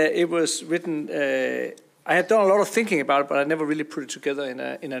it was written. I had done a lot of thinking about it, but I never really put it together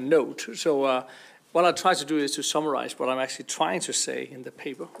in a note. So what I try to do is to summarize what I'm actually trying to say in the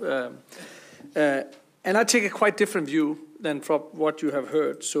paper. And I take a quite different view than from what you have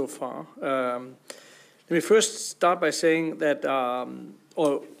heard so far. Let me first start by saying that,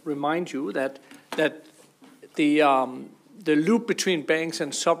 or remind you that the loop between banks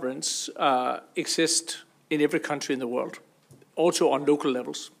and sovereigns exists in every country in the world, also on local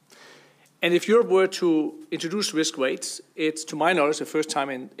levels. And if Europe were to introduce risk weights, it's, to my knowledge, the first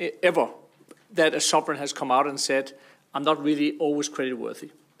time ever that a sovereign has come out and said, I'm not really always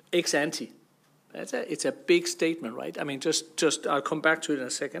creditworthy. Ex ante. It's a big statement, right? I mean, just I'll come back to it in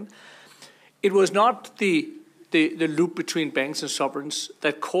a second. It was not the loop between banks and sovereigns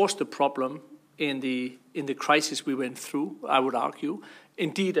that caused the problem in the crisis we went through, I would argue.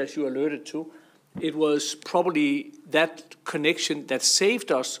 Indeed, as you alerted to, it was probably that connection that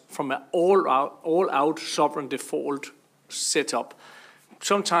saved us from an all-out sovereign default setup.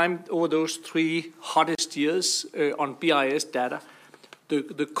 Sometime over those 3 hottest years on BIS data,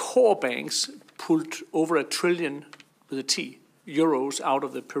 the core banks pulled over €1 trillion with a T, euros out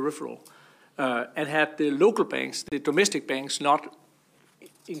of the peripheral. And had the local banks, the domestic banks, not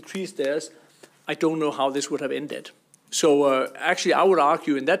increased theirs, I don't know how this would have ended. So actually, I would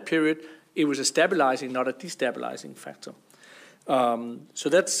argue in that period, it was a stabilizing, not a destabilizing factor. So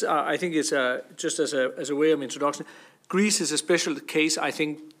that's, I think, it's just as a way of introduction. Greece is a special case, I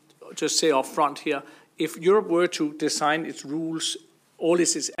think, just say up front here. If Europe were to design its rules, all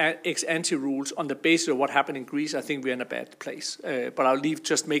its ex-ante rules on the basis of what happened in Greece, I think we're in a bad place. But I'll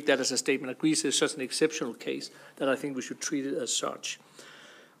just make that as a statement that Greece is such an exceptional case that I think we should treat it as such.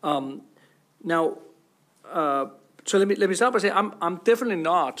 Now, so let me start by saying I'm definitely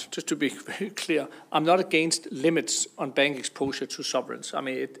not, just to be very clear, I'm not against limits on bank exposure to sovereigns. I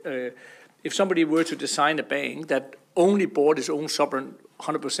mean, if somebody were to design a bank that only bought its own sovereign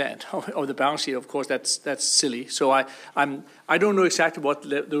 100% of the balance sheet, of course, that's silly. So I don't know exactly what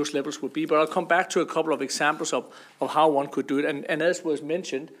those levels would be, but I'll come back to a couple of examples of how one could do it. And as was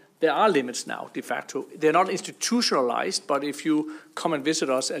mentioned, there are limits now, de facto. They're not institutionalized, but if you come and visit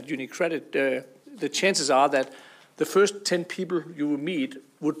us at UniCredit, the chances are that the first 10 people you will meet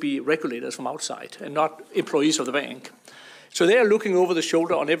would be regulators from outside and not employees of the bank. So they are looking over the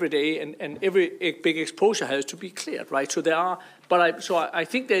shoulder on every day, and every big exposure has to be cleared, right? So there are, I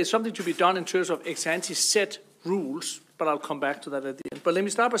think there is something to be done in terms of ex-ante set rules, but I'll come back to that at the end. But let me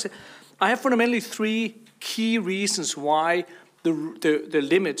start by saying, I have fundamentally 3 key reasons why the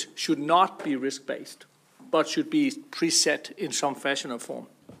limit should not be risk-based, but should be preset in some fashion or form.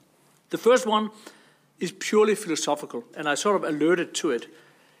 The first one is purely philosophical, and I sort of alerted to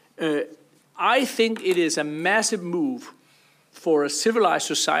it. I think it is a massive move for a civilized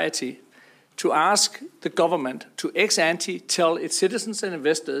society to ask the government to ex ante tell its citizens and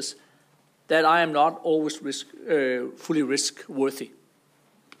investors that I am not always fully risk worthy.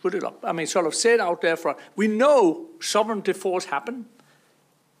 Put it up. I mean, sort of say it out there for, we know sovereign defaults happen,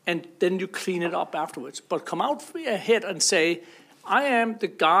 and then you clean it up afterwards. But come out ahead and say, I am the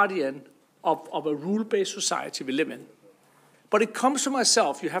guardian of a rule-based society we live in. But it comes to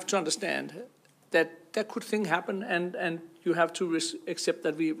myself, you have to understand that could thing happen, and you have to accept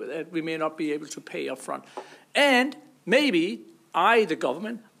that we may not be able to pay up front. And maybe I, the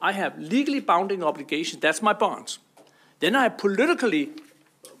government, I have legally bounding obligations, that's my bonds. Then I have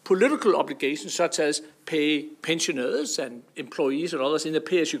political obligations, such as pay pensioners and employees and others in the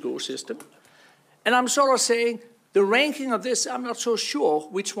pay-as-you-go system. And I'm sort of saying, the ranking of this, I'm not so sure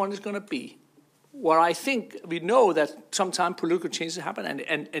which one is going to be. Where I think we know that sometimes political changes happen,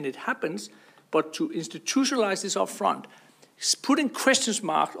 and it happens, but to institutionalize this up front, putting questions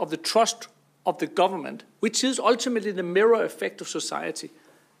marks of the trust of the government, which is ultimately the mirror effect of society,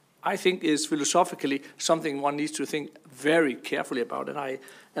 I think is philosophically something one needs to think very carefully about.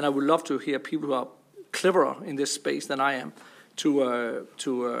 And I would love to hear people who are cleverer in this space than I am to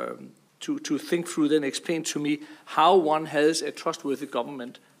think through, then explain to me how one has a trustworthy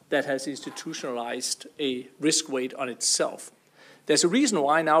government that has institutionalized a risk weight on itself. There's a reason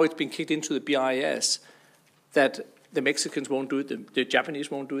why now it's been kicked into the BIS that the Mexicans won't do it, the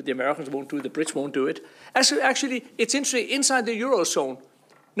Japanese won't do it, the Americans won't do it, the Brits won't do it. Actually, it's interesting, inside the Eurozone,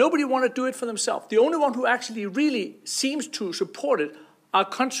 nobody want to do it for themselves. The only one who actually really seems to support it are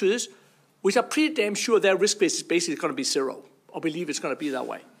countries which are pretty damn sure their risk base is basically going to be zero, or believe it's going to be that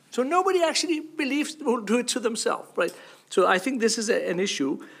way. So nobody actually believes will do it to themselves, right? So I think this is an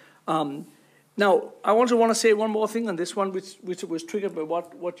issue. Now, I also want to say one more thing on this one, which was triggered by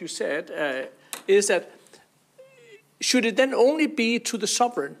what you said, is that should it then only be to the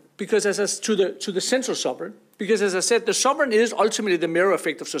sovereign, because to the central sovereign, because as I said, the sovereign is ultimately the mirror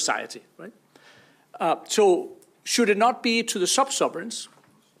effect of society, right? So should it not be to the sub-sovereigns?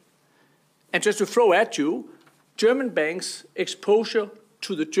 And just to throw at you, German banks' exposure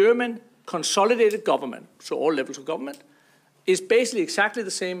to the German consolidated government, so all levels of government, is basically exactly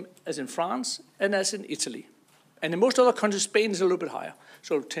the same as in France and as in Italy. And in most other countries, Spain is a little bit higher.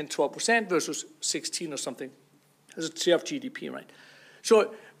 So 10, 12% versus 16 or something as a share of GDP, right?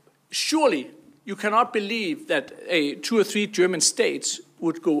 So surely you cannot believe that 2 or 3 German states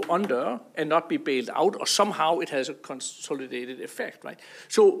would go under and not be bailed out, or somehow it has a consolidated effect, right?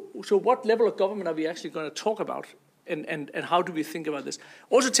 So what level of government are we actually going to talk about? And how do we think about this?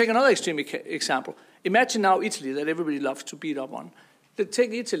 Also take another extreme example. Imagine now Italy, that everybody loves to beat up on.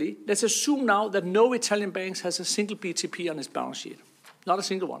 Take Italy. Let's assume now that no Italian bank has a single BTP on its balance sheet. Not a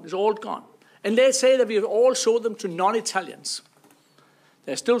single one. It's all gone. And let's say that we have all sold them to non-Italians.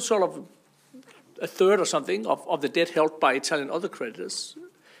 There's still sort of a third or something of the debt held by Italian other creditors.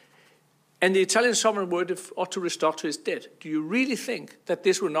 And the Italian sovereign ought to restock to its debt. Do you really think that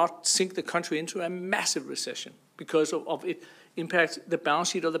this will not sink the country into a massive recession because of it impacts the balance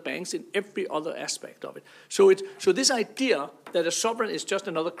sheet of the banks in every other aspect of it? So this idea that a sovereign is just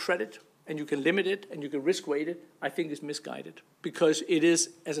another credit and you can limit it and you can risk weight it, I think is misguided, because it is,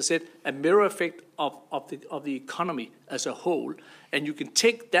 as I said, a mirror effect of the economy as a whole, and you can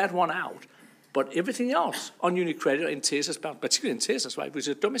take that one out. But everything else on UniCredit or Intesa's balance, particularly Intesa's, right, which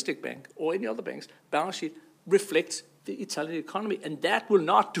is a domestic bank, or any other bank's balance sheet, reflects the Italian economy, and that will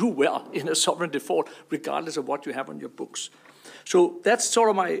not do well in a sovereign default, regardless of what you have on your books. So that's sort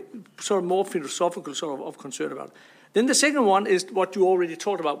of my more philosophical of concern about it. Then the second one is what you already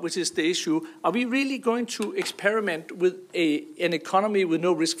talked about, which is the issue: are we really going to experiment with an economy with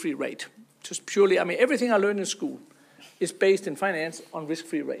no risk-free rate? Just purely, I mean, everything I learned in school is based in finance on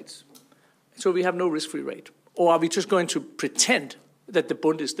risk-free rates. So we have no risk-free rate. Or are we just going to pretend that the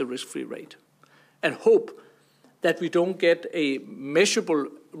Bund is the risk-free rate and hope that we don't get a measurable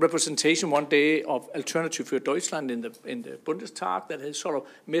representation one day of Alternative für Deutschland in the Bundestag that has sort of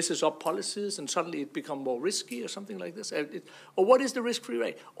messes up policies and suddenly it becomes more risky or something like this? Or what is the risk-free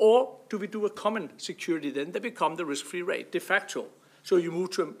rate? Or do we do a common security then that become the risk-free rate de facto? So you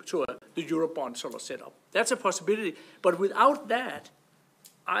move to the Eurobond sort of setup. That's a possibility. But without that,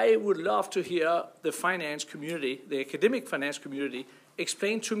 I would love to hear the finance community, the academic finance community,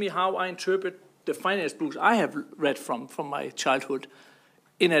 explain to me how I interpret the finance books I have read from my childhood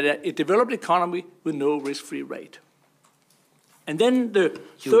in a developed economy with no risk-free rate. And then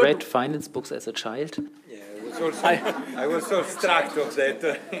You read finance books as a child? Yeah, I was so struck of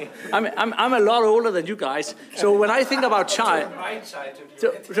that. I'm a lot older than you guys, so when I think about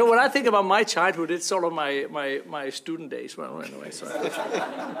so when I think about my childhood, it's sort of my student days. Well, anyway, so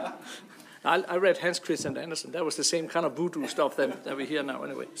I read Hans Christian Andersen. That was the same kind of voodoo stuff that we hear now.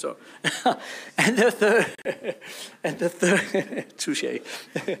 Anyway, so and the third, touche,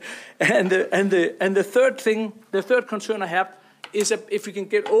 and the third concern I have is that if we can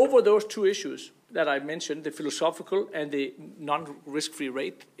get over those two issues that I mentioned, the philosophical and the non-risk-free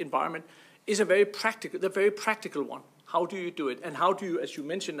rate environment, is the very practical one. How do you do it? And how do you, as you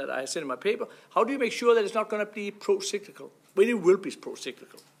mentioned that I said in my paper, how do you make sure that it's not going to be pro-cyclical? Well, it will be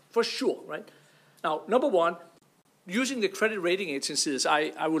pro-cyclical, for sure, right? Now, number one, using the credit rating agencies,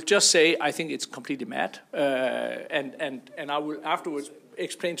 I will just say I think it's completely mad, and I will afterwards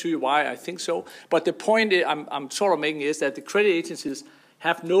explain to you why I think so. But the point I'm sort of making is that the credit agencies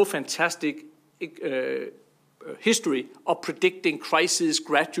have no fantastic history of predicting crises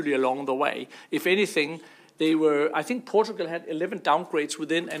gradually along the way. If anything, I think Portugal had 11 downgrades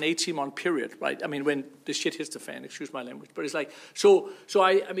within an 18-month period, right? I mean, when the shit hits the fan, excuse my language. But it's like, so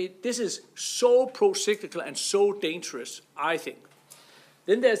I mean, this is so pro-cyclical and so dangerous, I think.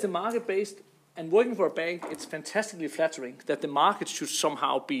 Then there's the market-based, and working for a bank, it's fantastically flattering that the market should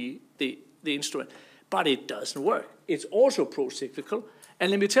somehow be the instrument. But it doesn't work. It's also pro-cyclical.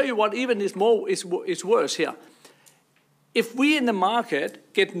 And let me tell you what even is worse here. If we in the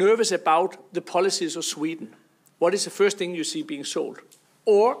market get nervous about the policies of Sweden, what is the first thing you see being sold?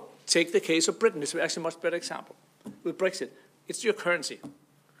 Or take the case of Britain. It's actually a much better example. With Brexit, it's your currency.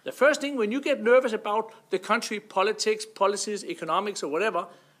 The first thing, when you get nervous about the country, politics, policies, economics, or whatever,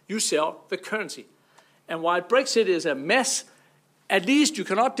 you sell the currency. And while Brexit is a mess, at least you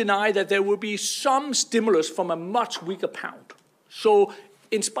cannot deny that there will be some stimulus from a much weaker pound. So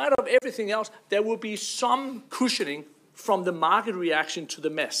in spite of everything else, there will be some cushioning from the market reaction to the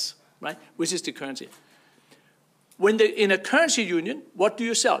mess, right? Which is the currency. In a currency union, what do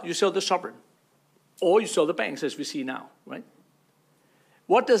you sell? You sell the sovereign. Or you sell the banks, as we see now, right?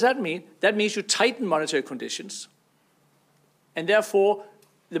 What does that mean? That means you tighten monetary conditions, and therefore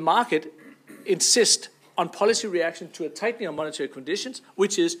the market insists on policy reaction to a tightening of monetary conditions,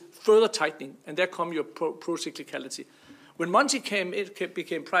 which is further tightening, and there come your pro-cyclicality. When Monti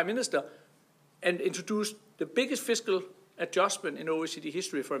became prime minister and introduced the biggest fiscal adjustment in OECD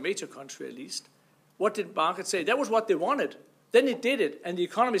history for a major country at least, what did markets say? That was what they wanted. Then it did it, and the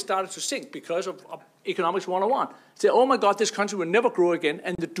economy started to sink because of economics 101. Say, oh my God, this country will never grow again,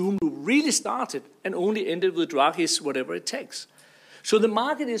 and the doom loop really started and only ended with Draghi's whatever it takes. So the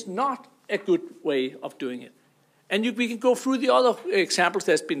market is not a good way of doing it. And we can go through the other examples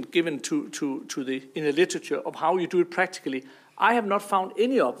that's been given in the literature of how you do it practically. I have not found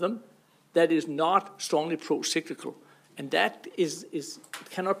any of them that is not strongly pro-cyclical. And that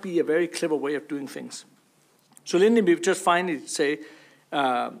cannot be a very clever way of doing things. So let me just finally say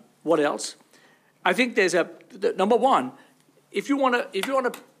what else. I think there's number one, if you want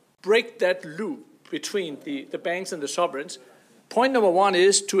to break that loop between the banks and the sovereigns, point number one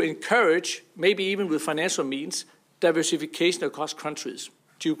is to encourage, maybe even with financial means, diversification across countries,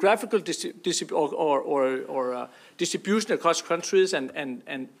 geographical distribution across countries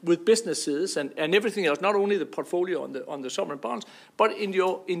and with businesses and everything else, not only the portfolio on the sovereign bonds, but in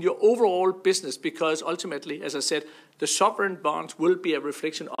your overall business, because ultimately, as I said, the sovereign bonds will be a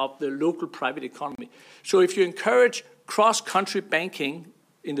reflection of the local private economy. So if you encourage cross-country banking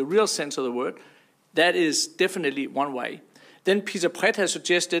in the real sense of the word, that is definitely one way. Then Peter Praet has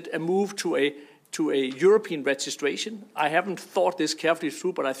suggested a move to a European registration. I haven't thought this carefully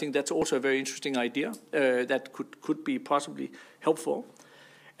through, but I think that's also a very interesting idea that could be possibly helpful.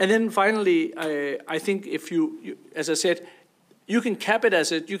 And then finally, I think if you, as I said, you can cap it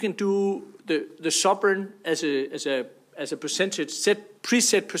you can do the sovereign as a percentage,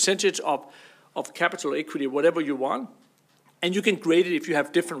 preset percentage of capital equity, whatever you want, and you can grade it if you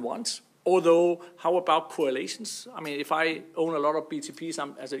have different ones. Although, how about correlations? I mean, if I own a lot of BTPs,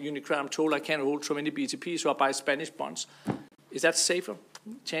 as a UniCredit, I'm told I can't hold so many BTPs, so I buy Spanish bonds. Is that safer?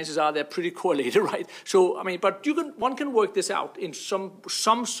 Chances are they're pretty correlated, right? So, I mean, but one can work this out in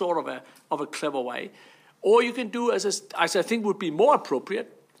some sort of a clever way. Or you can do, as I think would be more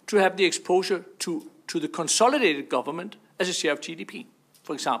appropriate, to have the exposure to the consolidated government as a share of GDP,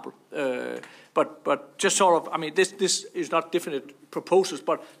 for example. But just sort of, I mean, this is not definite proposals,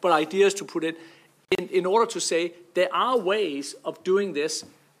 but ideas to put in order to say there are ways of doing this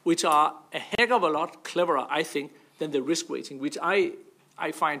which are a heck of a lot cleverer, I think, than the risk weighting, which I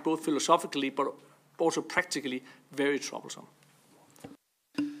find both philosophically but also practically very troublesome.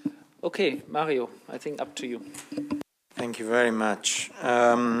 Okay, Mario, I think up to you. Thank you very much.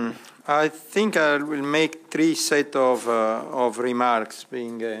 I think I will make three sets of remarks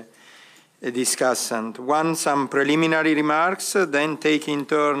being a discussant. One, some preliminary remarks, then take in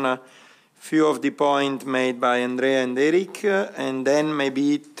turn a few of the points made by Andrea and Eric, and then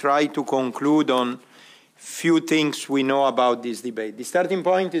maybe try to conclude on few things we know about this debate. The starting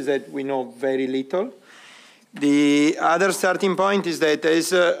point is that we know very little. The other starting point is that,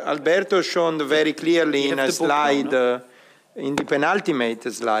 as Alberto shown very clearly in a slide, in the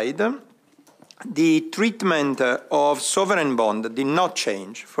penultimate slide, the treatment of sovereign bond did not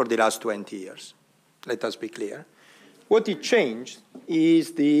change for the last 20 years. Let us be clear. What it changed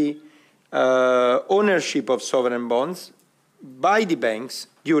is the ownership of sovereign bonds by the banks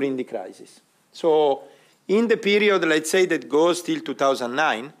during the crisis. So in the period, let's say, that goes till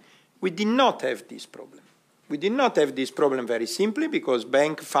 2009, we did not have this problem. We did not have this problem very simply because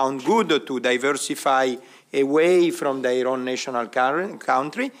banks found good to diversify away from their own national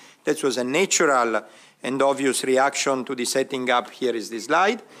country. That was a natural and obvious reaction to the setting up, here is the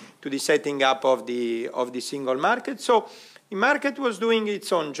slide, to the setting up of the single market. So the market was doing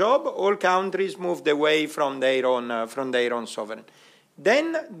its own job. All countries moved away from their own sovereign.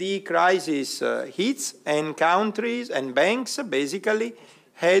 Then the crisis hits, and countries and banks basically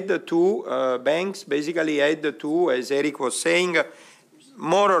had to, as Eric was saying,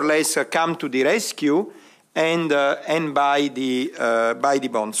 more or less come to the rescue and buy the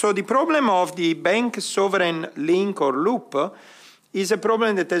bond. So the problem of the bank sovereign link or loop is a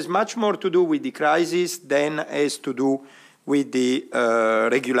problem that has much more to do with the crisis than has to do with the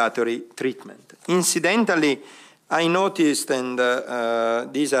regulatory treatment. Incidentally, I noticed, and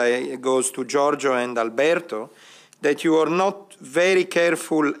this goes to Giorgio and Alberto, that you are not very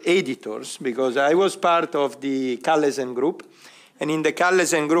careful editors, because I was part of the Callesen group, and in the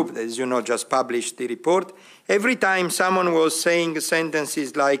Callesen group, as you know, just published the report, every time someone was saying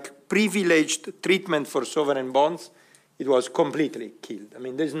sentences like privileged treatment for sovereign bonds, it was completely killed. I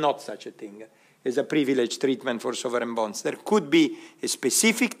mean, there's not such a thing as a privileged treatment for sovereign bonds. There could be a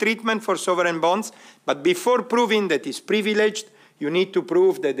specific treatment for sovereign bonds, but before proving that it's privileged, you need to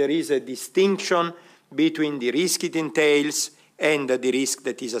prove that there is a distinction between the risk it entails and the risk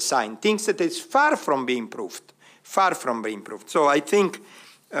that is assigned. Things that is far from being proved. Far from being proved. So I think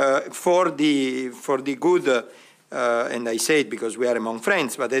for the good, and I say it because we are among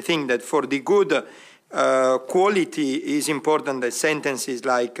friends, but I think that for the good quality is important that sentences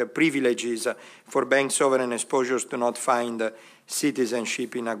like privileges for bank sovereign exposures do not find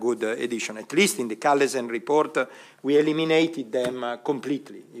citizenship in a good edition. At least in the Callesen report, we eliminated them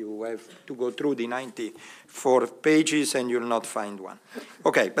completely. You have to go through the 94 pages and you'll not find one.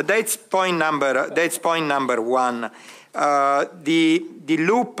 Okay, but that's point number one. The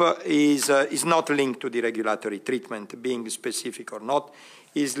loop is not linked to the regulatory treatment, being specific or not,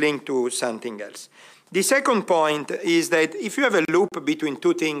 is linked to something else. The second point is that if you have a loop between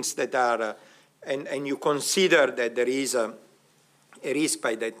two things that are, and you consider that there is a risk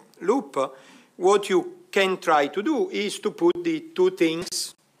by that loop, what you can try to do is to put the two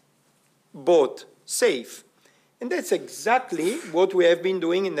things both safe. And that's exactly what we have been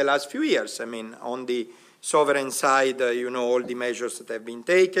doing in the last few years. I mean, on the sovereign side, you know all the measures that have been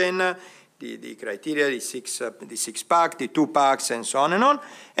taken, the criteria, the six pack, the 2 packs, and so on and on.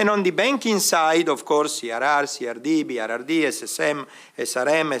 And on the banking side, of course, CRR, CRD, BRRD, SSM,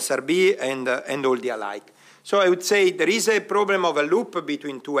 SRM, SRB, and all the alike. So I would say there is a problem of a loop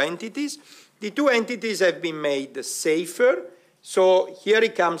between two entities. The two entities have been made safer. So here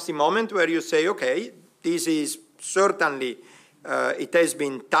it comes the moment where you say, okay, this is certainly, it has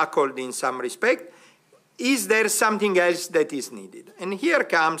been tackled in some respect. Is there something else that is needed? And here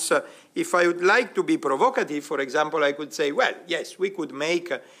comes, if I would like to be provocative, for example, I could say, well, yes, we could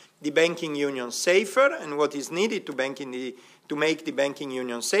make the banking union safer, and what is needed to make the banking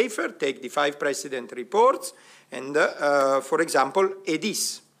union safer, take the 5 precedent reports, and, for example,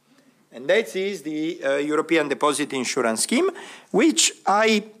 EDIS. And that is the European Deposit Insurance Scheme, which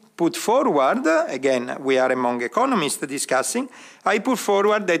I put forward, again, we are among economists discussing, I put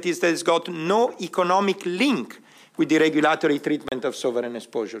forward that it has got no economic link with the regulatory treatment of sovereign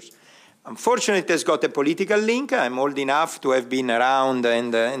exposures. Unfortunately, it has got a political link. I'm old enough to have been around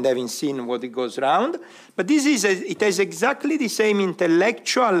and having seen what it goes around. But it has exactly the same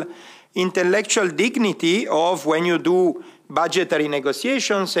intellectual dignity of when you do budgetary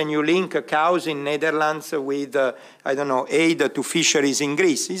negotiations and you link cows in Netherlands with, aid to fisheries in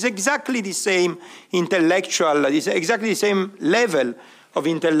Greece. It's exactly the same it's exactly the same level of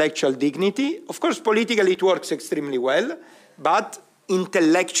intellectual dignity. Of course, politically it works extremely well, but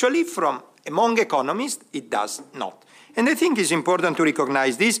intellectually, from among economists, it does not. And I think it's important to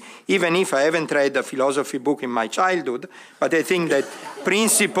recognize this, even if I haven't read a philosophy book in my childhood, but I think that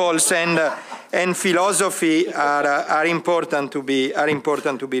principles and philosophy are important to be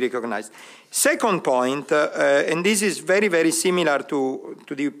recognized. Second point, and this is very, very similar to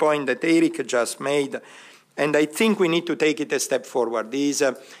the point that Eric just made, and I think we need to take it a step forward, is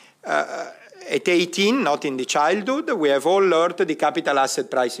at 18, not in the childhood, we have all learned the capital asset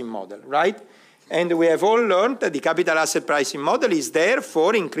pricing model, right? And we have all learned that the capital asset pricing model is there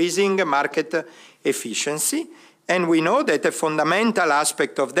for increasing market efficiency. And we know that a fundamental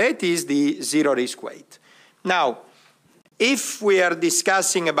aspect of that is the zero risk weight. Now, if we are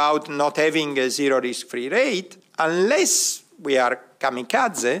discussing about not having a zero risk free rate, unless we are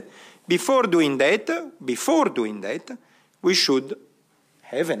kamikaze, before doing that, we should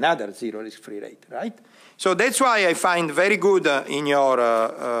have another zero risk free rate, right? So that's why I find very good in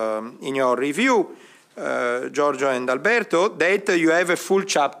your review, Giorgio and Alberto, that you have a full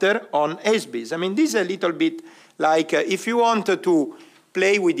chapter on SBs. I mean, this is a little bit like if you want to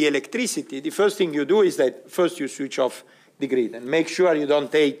play with the electricity, the first thing you do is that first you switch off the grid and make sure you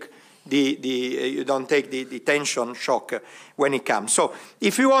don't take you don't take the tension shock when it comes. So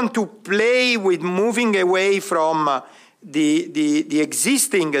if you want to play with moving away from the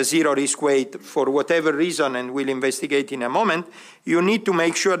existing zero risk weight for whatever reason, and we'll investigate in a moment, you need to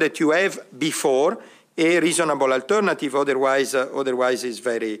make sure that you have before a reasonable alternative. Otherwise is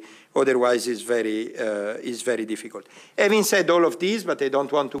very difficult. Having said all of this, but I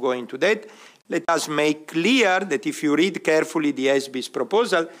don't want to go into that, let us make clear that if you read carefully the SB's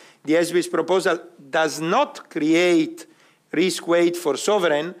proposal, the SB's proposal does not create risk weight for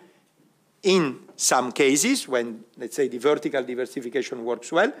sovereign in some cases when, let's say, the vertical diversification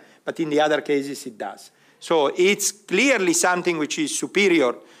works well, but in the other cases it does. So it's clearly something which is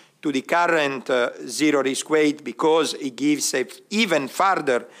superior to the current zero risk weight because it gives an even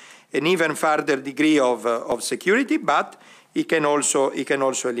further degree of security, but it can also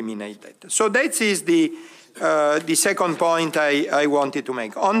eliminate that. So that is the second point I wanted to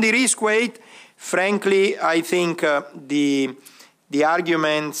make. On the risk weight, frankly, I think the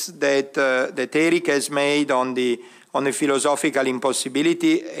arguments that Eric has made on the philosophical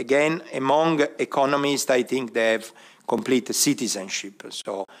impossibility, again, among economists, I think they have complete citizenship.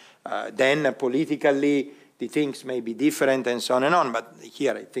 So then politically, the things may be different and so on and on. But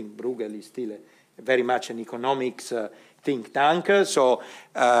here, I think Bruegel is still very much an economics think tank. So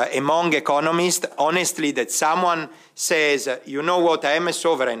among economists, honestly, that someone says, you know what, I am a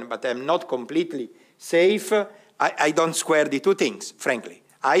sovereign, but I'm not completely safe, I don't square the two things, frankly.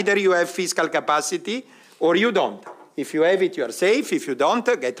 Either you have fiscal capacity or you don't. If you have it, you are safe. If you don't,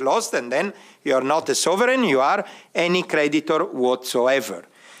 get lost, and then you are not a sovereign, you are any creditor whatsoever.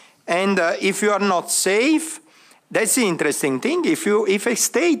 And if you are not safe, that's the interesting thing. If a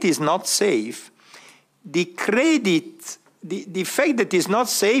state is not safe, the fact that it's not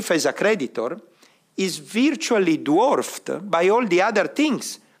safe as a creditor is virtually dwarfed by all the other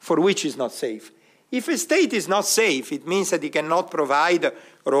things for which it's not safe. If a state is not safe, it means that it cannot provide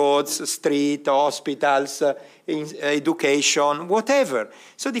roads, streets, hospitals, education, whatever.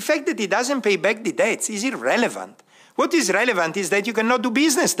 So the fact that it doesn't pay back the debts is irrelevant. What is relevant is that you cannot do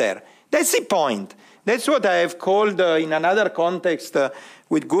business there. That's the point. That's what I have called, in another context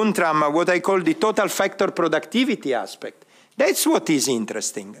with Guntram, what I call the total factor productivity aspect. That's what is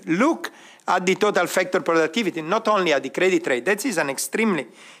interesting. Look at the total factor productivity, not only at the credit rate. That is an extremely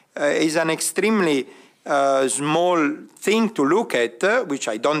small thing to look at, which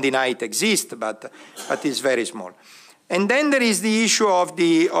I don't deny it exists, but it's very small. And then there is the issue of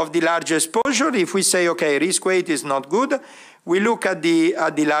the large exposure. If we say, okay, risk weight is not good, we look at the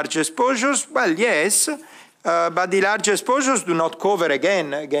large exposures. Well, yes, but the large exposures do not cover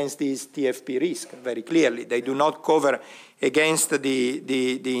again against this TFP risk very clearly. They do not cover against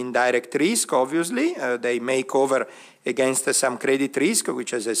the indirect risk, obviously. They may cover against some credit risk,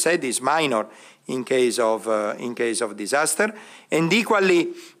 which, as I said, is minor in case of disaster. And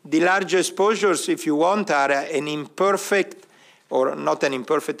equally, the large exposures, if you want, are an imperfect, or not an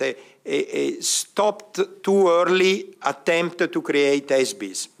imperfect, a stopped too early attempt to create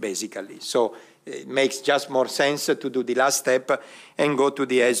SBs, basically. So it makes just more sense to do the last step and go to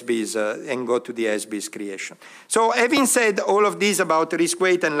the SBs creation. So having said all of this about risk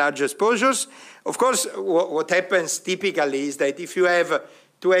weight and large exposures, of course, what happens typically is that if you have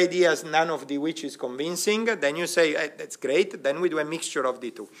two ideas, none of which is convincing, then you say, hey, that's great, then we do a mixture of the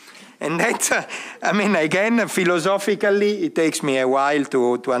two. And that's, I mean, again, philosophically, it takes me a while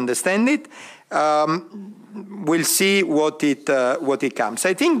to understand it. We'll see what it comes.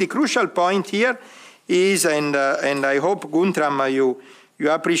 I think the crucial point here is, and I hope, Guntram,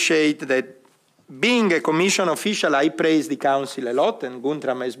 you appreciate that being a Commission official, I praise the Council a lot, and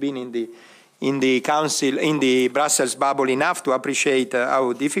Guntram has been in the Council, in the Brussels bubble enough to appreciate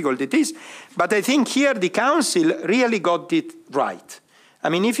how difficult it is. But I think here the Council really got it right. I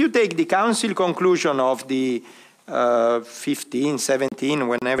mean, if you take the Council conclusion of the 15, 17,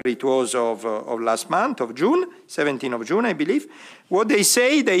 whenever it was of last month, of June, 17th of June, I believe, what they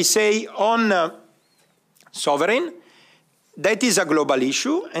say on sovereign, that is a global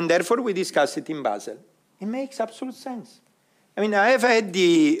issue, and therefore we discuss it in Basel. It makes absolute sense. I mean, I have had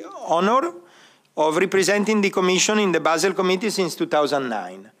the honor of representing the Commission in the Basel Committee since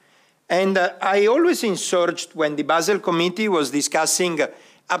 2009. And I always insurged when the Basel Committee was discussing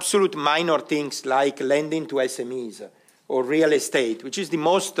absolute minor things like lending to SMEs or real estate, which is the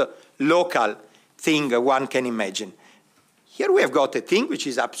most local thing one can imagine. Here we have got a thing which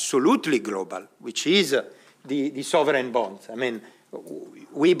is absolutely global, which is the sovereign bonds. I mean,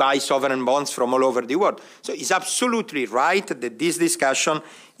 we buy sovereign bonds from all over the world. So it's absolutely right that this discussion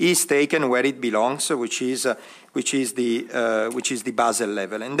is taken where it belongs, which is which is the Basel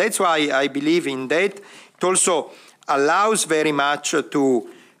level. And that's why I believe in that. It also allows very much to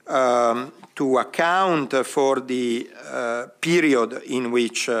account for the period in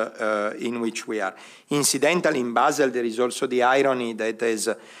which we are. Incidentally, in Basel, there is also the irony that, as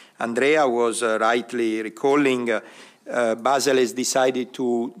Andrea was rightly recalling, Basel has decided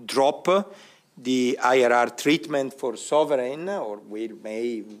to drop the IRR treatment for sovereign, or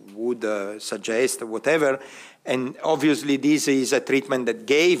would suggest whatever. And obviously, this is a treatment that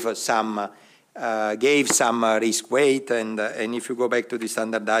gave some risk weight, and if you go back to the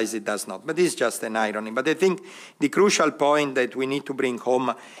standardized, it does not. But this is just an irony. But I think the crucial point that we need to bring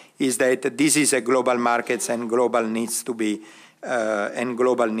home is that this is a global market, and global needs to be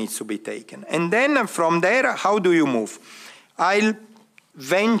taken. And then from there, how do you move? I'll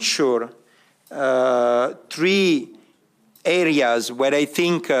venture three areas where I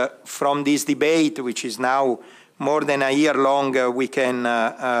think from this debate, which is now more than a year long, we can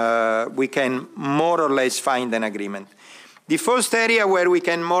more or less find an agreement. The first area where we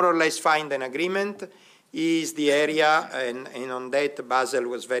can more or less find an agreement is the area, and on that Basel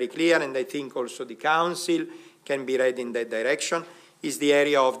was very clear, and I think also the Council can be read in that direction, is the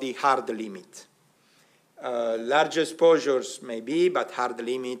area of the hard limit. Large exposures maybe, but hard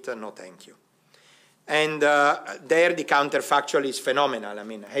limit, no thank you. And there the counterfactual is phenomenal. I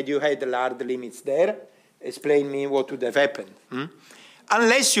mean, had you had hard limits there, explain me what would have happened.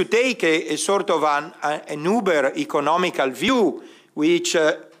 Unless you take a sort of an uber economical view, which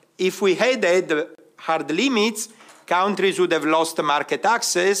if we had hard limits, countries would have lost market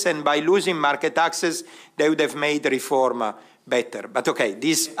access, and by losing market access, they would have made reform better. But okay,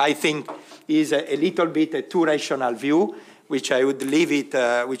 this I think is a little bit a too rational view, which I would leave it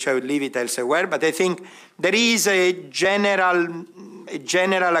elsewhere. But I think there is a general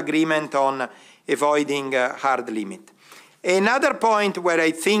agreement on avoiding hard limit. Another point where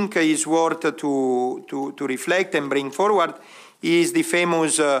I think is worth to reflect and bring forward is the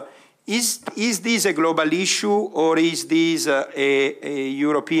famous, is this a global issue, or is this a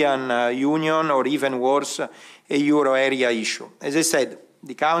European Union, or even worse, a Euro area issue? As I said,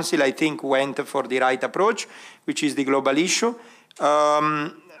 the Council, I think, went for the right approach, which is the global issue.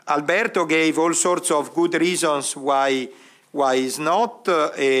 Alberto gave all sorts of good reasons why it's not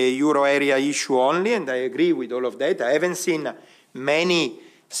a Euro area issue only, and I agree with all of that. I haven't seen many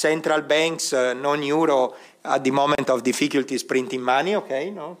central banks, non-Euro, at the moment of difficulties printing money, okay?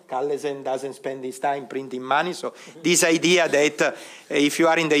 No, Callesen doesn't spend his time printing money, so this idea that if you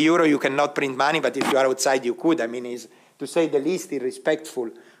are in the Euro, you cannot print money, but if you are outside, you could, I mean, is, to say the least, irrespectful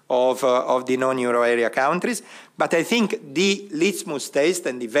of the non-Euro area countries. But I think the litmus test,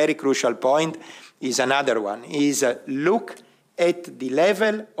 and the very crucial point, is another one, is look at the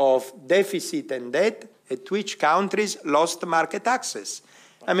level of deficit and debt at which countries lost market access.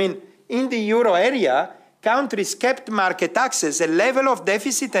 I mean, in the Euro area, countries kept market access, a level of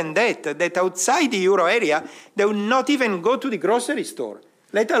deficit and debt that outside the Euro area, they would not even go to the grocery store,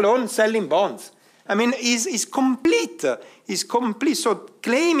 let alone selling bonds. I mean, is complete. So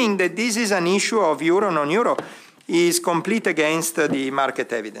claiming that this is an issue of Euro, non-Euro, is complete against the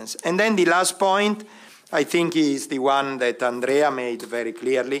market evidence. And then the last point, I think, is the one that Andrea made very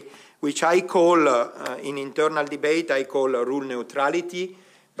clearly, which I call, in internal debate, I call rule neutrality.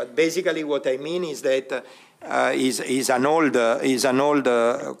 But basically what I mean is that is an old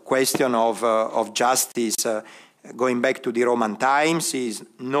question of justice, going back to the Roman times, is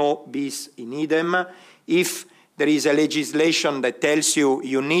no bis in idem. If there is a legislation that tells you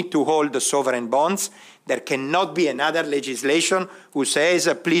you need to hold the sovereign bonds, there cannot be another legislation who says,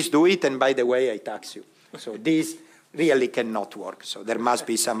 please do it, and by the way, I tax you. So this really cannot work. So there must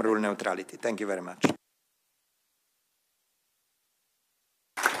be some rule neutrality. Thank you very much.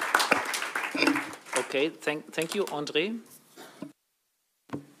 Okay, thank you, André.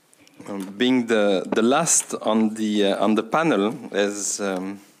 Being the last on the panel has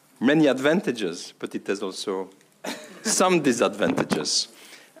many advantages, but it has also some disadvantages.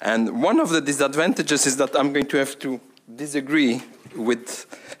 And one of the disadvantages is that I'm going to have to disagree with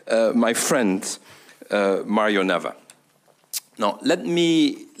my friend Mario Nava. Now, let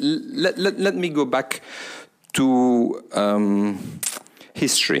me go back to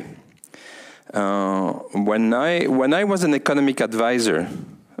history. When I was an economic advisor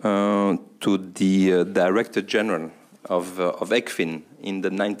to the Director General of ECFIN in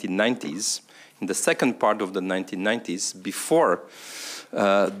the 1990s, in the second part of the 1990s, before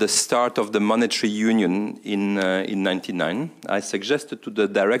the start of the monetary union in 1999, I suggested to the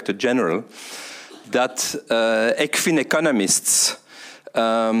Director General that ECFIN economists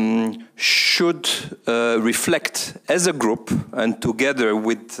should reflect as a group and together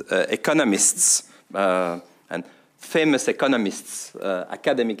with economists and famous economists,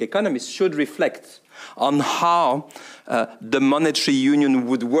 academic economists, should reflect on how the monetary union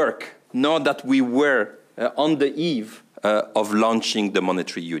would work now that we were on the eve of launching the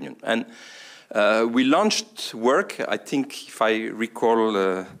monetary union. And we launched work, I think, if I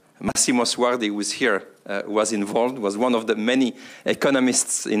recall, Massimo Suardi, who was here, was involved, was one of the many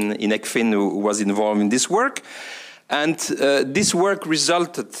economists in ECFIN who was involved in this work. And this work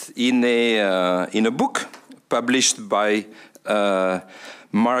resulted in a book published by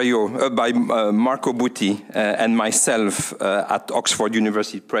Marco Butti and myself at Oxford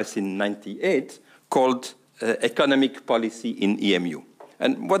University Press in '98, called Economic Policy in EMU.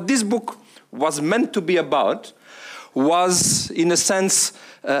 And what this book was meant to be about was, in a sense,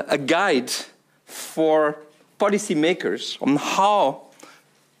 a guide for policymakers on how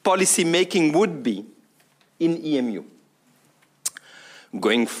policy making would be in EMU.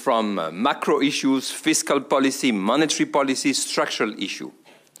 Going from macro issues, fiscal policy, monetary policy, structural issue.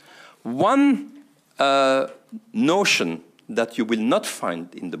 One notion that you will not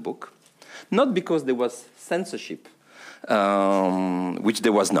find in the book, not because there was censorship, which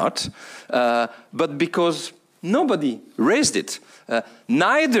there was not, but because nobody raised it.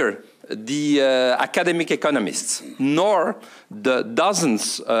 Neither the academic economists nor the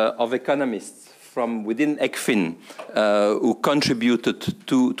dozens of economists from within ECFIN who contributed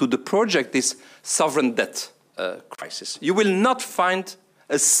to the project, this sovereign debt crisis. You will not find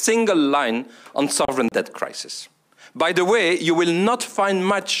a single line on sovereign debt crisis. By the way, you will not find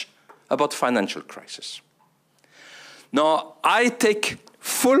much about financial crisis. Now, I take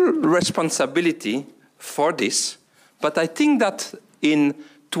full responsibility for this, but I think that in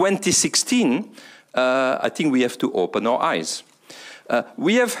 2016, I think we have to open our eyes.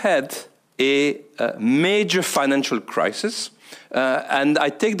 We have had a major financial crisis, and I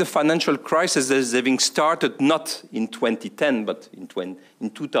take the financial crisis as having started not in 2010, but in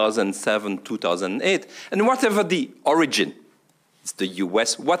 2007, 2008, and whatever the origin, it's the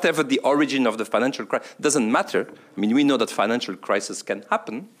US, whatever the origin of the financial crisis, doesn't matter. I mean, we know that financial crisis can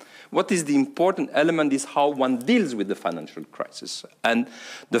happen. What is the important element is how one deals with the financial crisis. And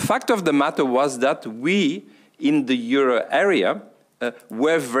the fact of the matter was that we, in the euro area,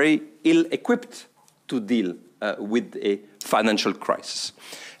 were very ill-equipped to deal with a financial crisis.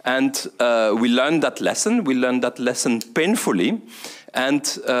 And we learned that lesson. We learned that lesson painfully. And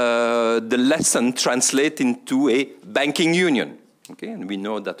the lesson translates into a banking union. Okay? And we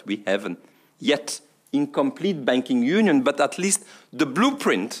know that we haven't yet incomplete banking union, but at least the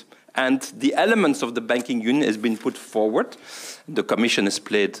blueprint and the elements of the banking union has been put forward. The Commission has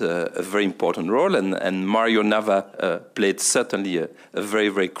played a very important role, and Mario Nava played certainly a very,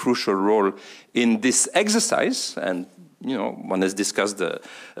 very crucial role in this exercise. And you know, one has discussed the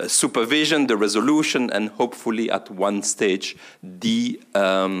supervision, the resolution, and hopefully at one stage the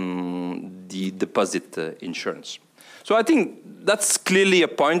deposit insurance. So I think that's clearly a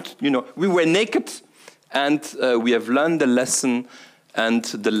point. You know, we were naked, and we have learned the lesson. And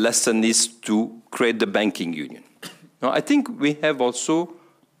the lesson is to create the banking union. Now, I think we have also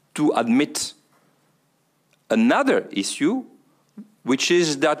to admit another issue, which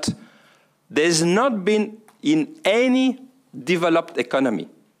is that there's not been in any developed economy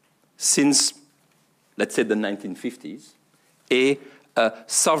since, let's say, the 1950s, a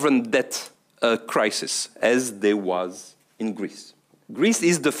sovereign debt crisis as there was in Greece. Greece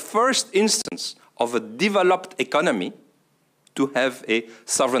is the first instance of a developed economy to have a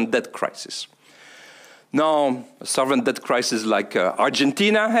sovereign debt crisis. Now, a sovereign debt crisis like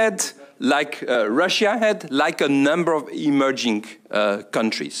Argentina had, like Russia had, like a number of emerging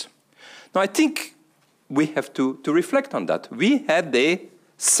countries. Now, I think we have to reflect on that. We had a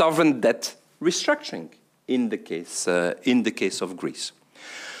sovereign debt restructuring in the case of Greece.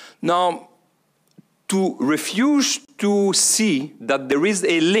 Now, to refuse to see that there is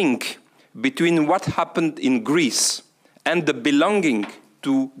a link between what happened in Greece and the belonging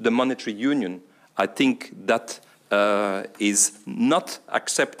to the monetary union, I think that is not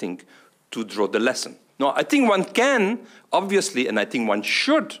accepting to draw the lesson. Now, I think one can, obviously, and I think one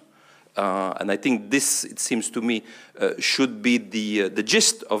should, and I think this, it seems to me, should be the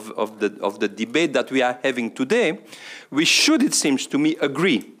gist of the debate that we are having today. We should, it seems to me,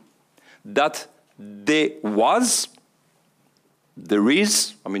 agree that there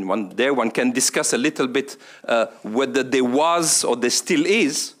is, I mean, one can discuss a little bit whether there was or there still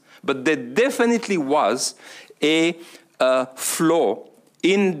is, but there definitely was a flaw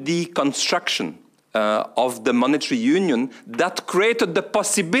in the construction of the monetary union that created the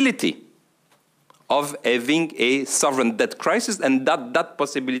possibility of having a sovereign debt crisis, and that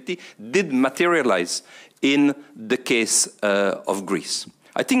possibility did materialize in the case of Greece.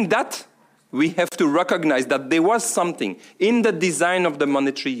 I think that we have to recognize that there was something in the design of the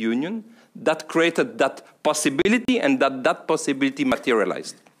monetary union that created that possibility, and that possibility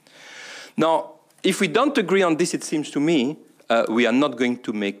materialized. Now, if we don't agree on this, it seems to me, we are not going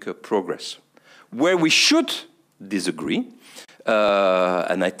to make progress. Where we should disagree,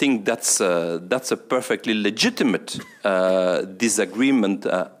 and I think that's a perfectly legitimate disagreement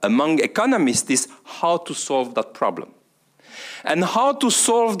among economists, is how to solve that problem. And how to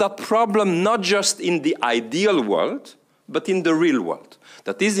solve that problem not just in the ideal world, but in the real world.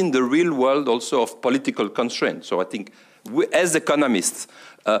 That is, in the real world also of political constraints. So I think as economists,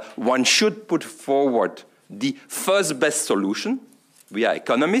 one should put forward the first best solution. We are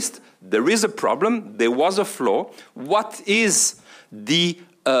economists. There is a problem. There was a flaw. What is the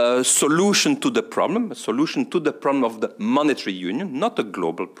solution to the problem? A solution to the problem of the monetary union, not a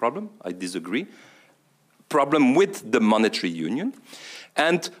global problem. I disagree. Problem with the monetary union.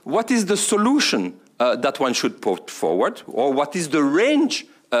 And what is the solution that one should put forward? Or what is the range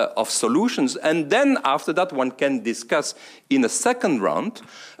of solutions? And then after that, one can discuss in a second round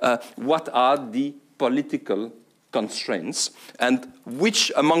what are the political constraints, and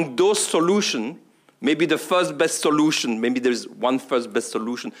which among those solutions, maybe the first best solution, maybe there's one first best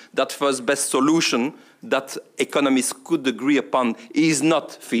solution, that first best solution that economists could agree upon is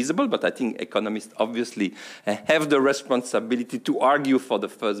not feasible, but I think economists obviously have the responsibility to argue for the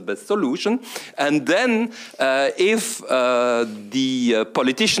first best solution. And then if the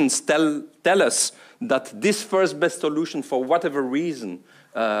politicians tell us that this first best solution, for whatever reason,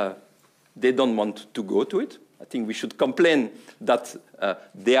 they don't want to go to it, I think we should complain that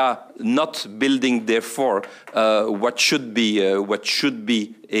they are not building, therefore, what should be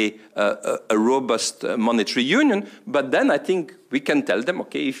a robust monetary union. But then I think we can tell them,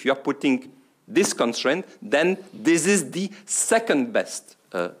 okay, if you are putting this constraint, then this is the second best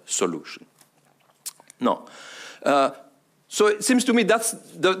solution. No. So it seems to me that's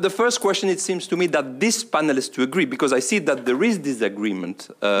the first question. It seems to me that this panel is to agree, because I see that there is disagreement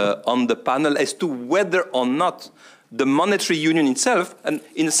on the panel as to whether or not the monetary union itself, and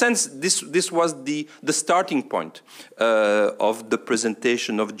in a sense, this was the starting point of the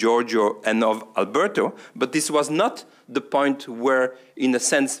presentation of Giorgio and of Alberto, but this was not the point where, in a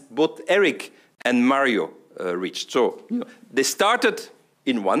sense, both Eric and Mario reached. So they started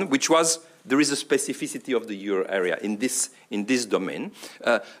in one, which was there is a specificity of the euro area in this domain.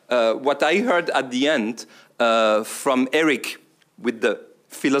 What I heard at the end from Eric with the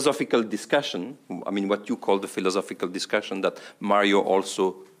philosophical discussion, I mean what you call the philosophical discussion that Mario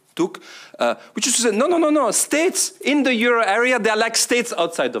also took, which is to say, no, states in the euro area, they are like states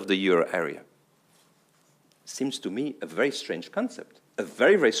outside of the euro area. Seems to me a very strange concept. A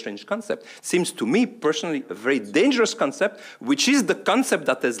very, very strange concept. Seems to me, personally, a very dangerous concept, which is the concept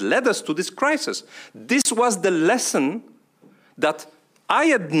that has led us to this crisis. This was the lesson that I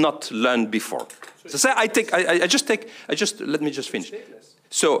had not learned before. So let me just finish.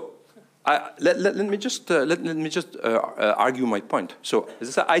 So let me just argue my point. So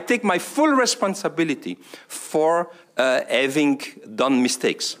I take my full responsibility for having done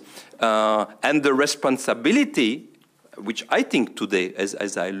mistakes, and the responsibility, which I think today,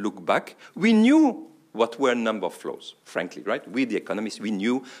 as I look back, we knew what were a number of flaws, frankly, right? We, the economists, we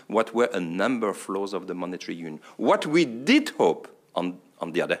knew what were a number of flaws of the monetary union. What we did hope, on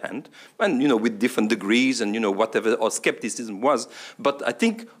the other hand, and, with different degrees and, whatever our skepticism was, but I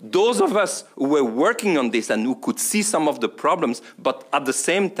think those of us who were working on this and who could see some of the problems, but at the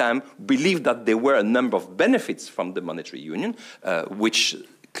same time believed that there were a number of benefits from the monetary union, which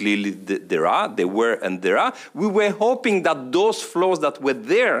clearly there were, we were hoping that those flaws that were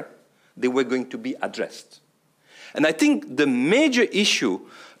there, they were going to be addressed. And I think the major issue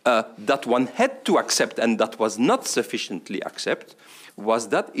that one had to accept, and that was not sufficiently accepted, was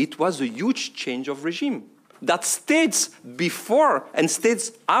that it was a huge change of regime. That states before and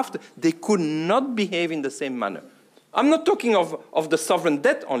states after, they could not behave in the same manner. I'm not talking of the sovereign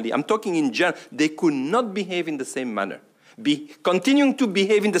debt only. I'm talking in general. They could not behave in the same manner. Continuing to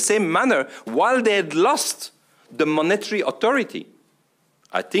behave in the same manner while they had lost the monetary authority,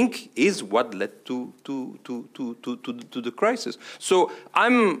 I think, is what led to the crisis. So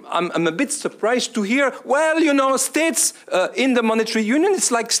I'm a bit surprised to hear, well, states in the monetary union,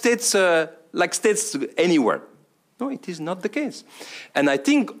 it's like states anywhere. No, it is not the case. And I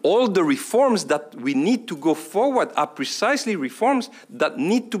think all the reforms that we need to go forward are precisely reforms that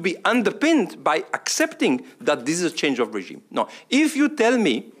need to be underpinned by accepting that this is a change of regime. Now, if you tell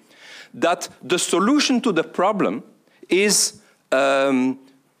me that the solution to the problem is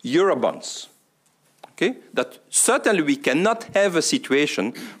Eurobonds, okay, that certainly we cannot have a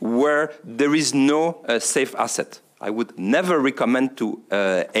situation where there is no safe asset. I would never recommend to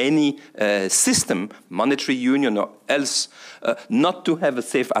any system, monetary union or else, not to have a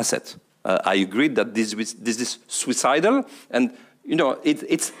safe asset. I agree that this is suicidal, and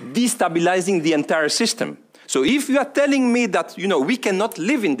it's destabilizing the entire system. So if you are telling me that we cannot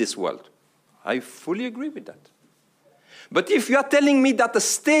live in this world, I fully agree with that. But if you are telling me that the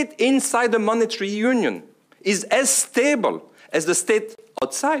state inside the monetary union is as stable as the state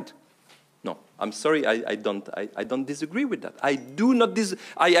outside, no, I'm sorry, I don't disagree with that. I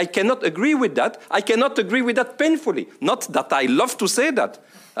cannot agree with that. I cannot agree with that painfully. Not that I love to say that.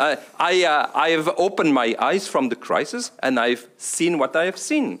 I have opened my eyes from the crisis, and I've seen what I have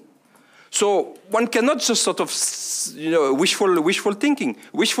seen. So one cannot just sort of, wishful thinking.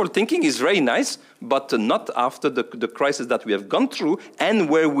 Wishful thinking is very nice, but not after the crisis that we have gone through and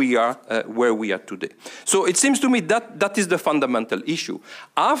where we are today. So it seems to me that is the fundamental issue.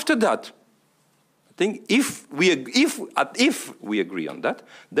 After that, I think if we agree on that,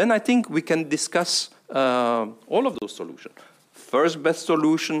 then I think we can discuss all of those solutions. First best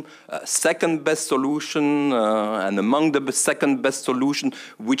solution, second best solution, and among the second best solution,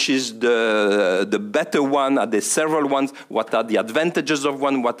 which is the better one? Are there several ones? What are the advantages of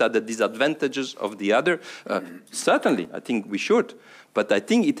one? What are the disadvantages of the other? Certainly, I think we should. But I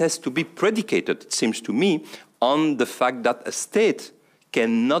think it has to be predicated, it seems to me, on the fact that a state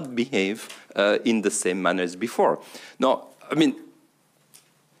cannot behave in the same manner as before. Now, I mean,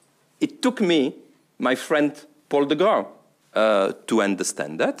 it took me, my friend Paul de Grauw, to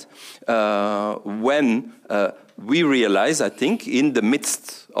understand that when we realized, I think, in the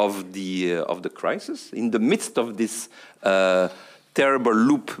midst of the crisis, in the midst of this terrible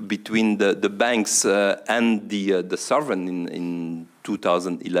loop between the banks and the sovereign in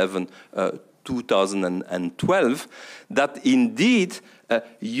 2011, 2012, that indeed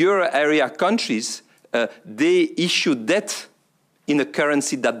euro area countries they issued debt in a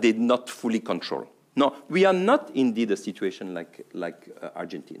currency that they did not fully control. No, we are not indeed a situation like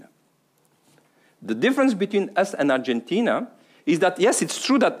Argentina. The difference between us and Argentina is that, yes, it's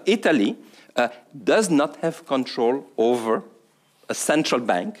true that Italy does not have control over a central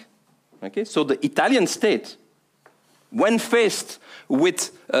bank. Okay? So the Italian state, when faced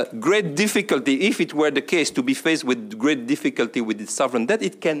with great difficulty, if it were the case to be faced with great difficulty with its sovereign debt,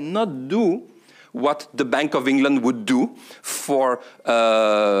 it cannot do what the Bank of England would do for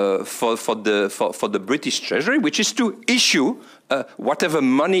the British Treasury, which is to issue whatever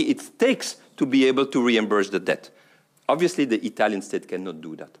money it takes to be able to reimburse the debt. Obviously, the Italian state cannot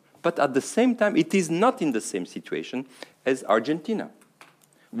do that. But at the same time, it is not in the same situation as Argentina.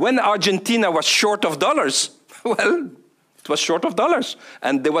 When Argentina was short of dollars, well, it was short of dollars,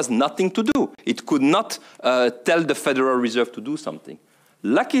 and there was nothing to do. It could not tell the Federal Reserve to do something.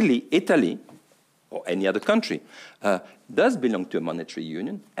 Luckily, Italy, or any other country, does belong to a monetary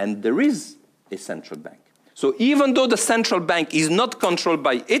union, and there is a central bank. So even though the central bank is not controlled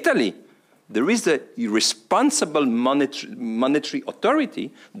by Italy, there is a responsible monetary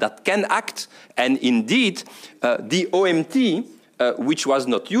authority that can act, and indeed, the OMT, which was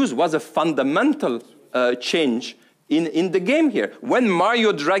not used, was a fundamental change in the game here. When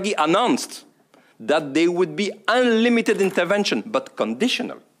Mario Draghi announced that there would be unlimited intervention, but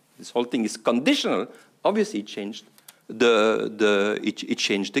conditional, this whole thing is conditional, obviously it changed it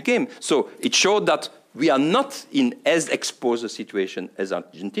changed the game. So it showed that we are not in as exposed a situation as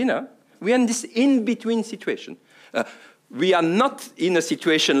Argentina. We are in this in-between situation. We are not in a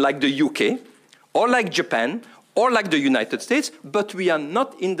situation like the UK, or like Japan, or like the United States, but we are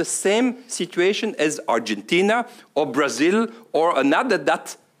not in the same situation as Argentina, or Brazil, or another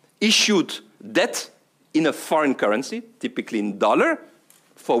that issued debt in a foreign currency, typically in dollar,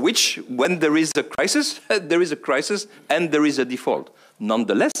 for which, when there is a crisis and there is a default.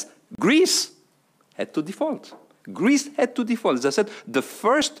 Nonetheless, Greece had to default. Greece had to default. As I said, the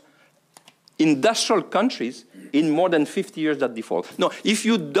first industrial countries in more than 50 years that default. No, if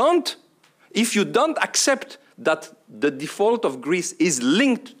you don't accept that the default of Greece is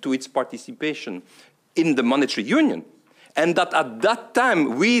linked to its participation in the monetary union, and that at that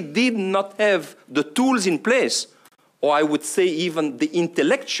time we did not have the tools in place, or I would say even the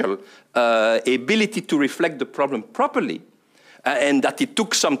intellectual ability to reflect the problem properly, and that it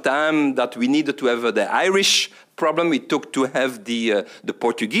took some time, that we needed to have the Irish problem, it took to have the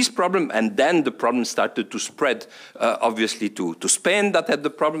Portuguese problem, and then the problem started to spread, obviously, to Spain that had the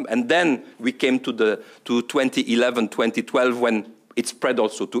problem, and then we came to 2011, 2012, when it spread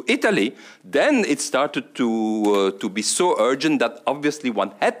also to Italy. Then it started to be so urgent that obviously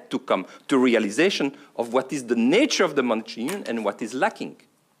one had to come to realization of what is the nature of the monetary union and what is lacking.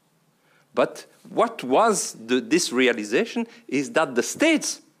 But what was this realization is that the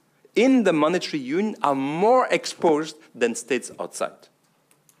states in the monetary union are more exposed than states outside.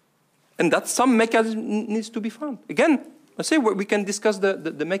 And that some mechanism needs to be found. Again, I say we can discuss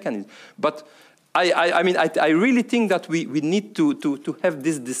the mechanism. But I mean, I really think that we need to have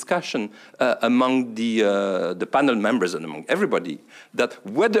this discussion among the panel members and among everybody, that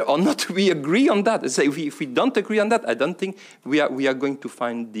whether or not we agree on that. Say if we don't agree on that, I don't think we are going to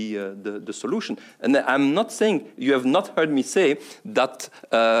find the solution. And I'm not saying, you have not heard me say that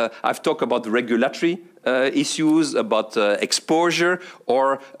I've talked about regulatory issues, about exposure,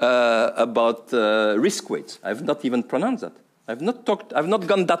 or about risk weights. I've not even pronounced that. I've not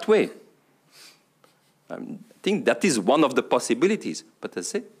gone that way. I think that is one of the possibilities, but I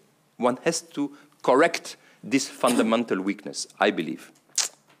say one has to correct this fundamental weakness, I believe.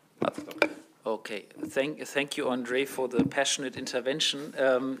 Okay, thank you, Andre, for the passionate intervention.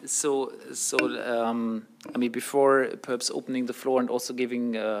 I mean, before perhaps opening the floor and also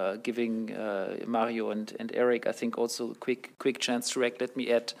giving Mario and Eric, I think also a quick chance to react. Let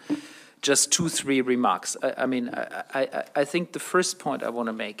me add just 2-3 remarks. I think the first point I want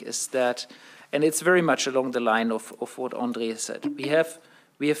to make is that, and it's very much along the line of what Andre said. We have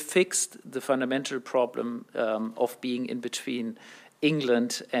fixed the fundamental problem of being in between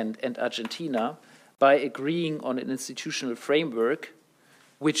England and Argentina by agreeing on an institutional framework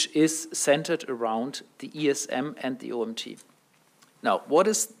which is centered around the ESM and the OMT. Now, what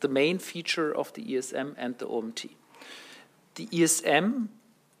is the main feature of the ESM and the OMT? The ESM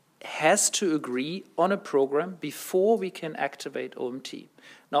has to agree on a program before we can activate OMT.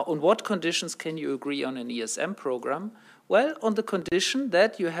 Now, on what conditions can you agree on an ESM program? Well, on the condition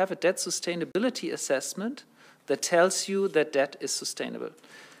that you have a debt sustainability assessment that tells you that debt is sustainable.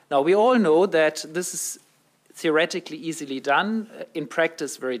 Now, we all know that this is theoretically easily done, in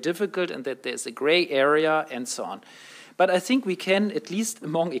practice very difficult, and that there's a gray area and so on. But I think we can, at least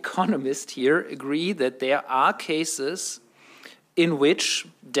among economists here, agree that there are cases in which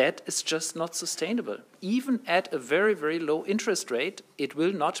debt is just not sustainable. Even at a very, very low interest rate, it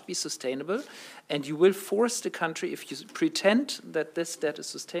will not be sustainable, and you will force the country, if you pretend that this debt is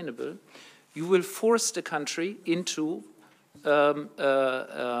sustainable, you will force the country into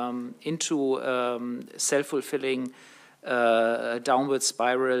self-fulfilling downward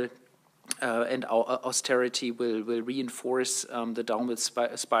spiral, and our austerity will reinforce the downward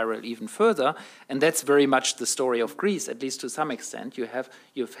spiral even further. And that's very much the story of Greece, at least to some extent.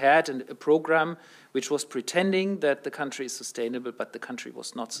 You've had a program which was pretending that the country is sustainable, but the country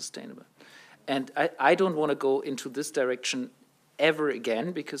was not sustainable. And I don't want to go into this direction ever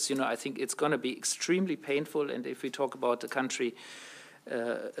again, because I think it's going to be extremely painful. And if we talk about a country,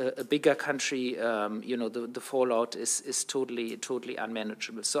 a bigger country, the fallout is totally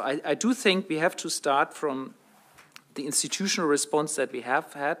unmanageable. So I do think we have to start from the institutional response that we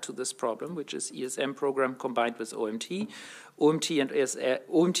have had to this problem, which is ESM program combined with OMT.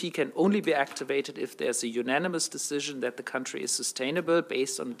 OMT can only be activated if there's a unanimous decision that the country is sustainable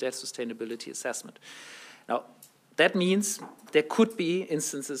based on a debt sustainability assessment. Now, that means there could be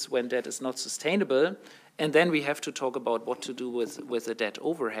instances when debt is not sustainable, and then we have to talk about what to do with the debt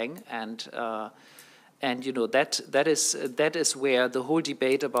overhang, and that is where the whole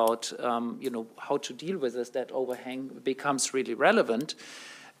debate about how to deal with this debt overhang becomes really relevant.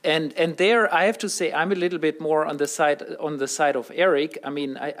 And there, I have to say, I'm a little bit more on the side of Eric. I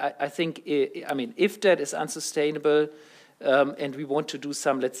mean, I think if debt is unsustainable, and we want to do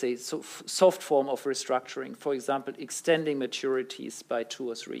some, let's say, soft form of restructuring, for example, extending maturities by 2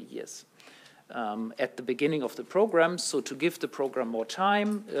 or 3 years at the beginning of the program, so to give the program more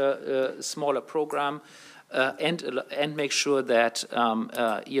time, smaller program, and make sure that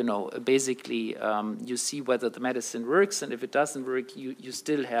basically you see whether the medicine works, and if it doesn't work, you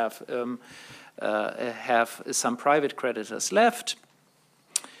still have some private creditors left.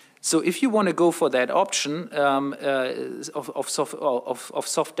 So if you want to go for that option of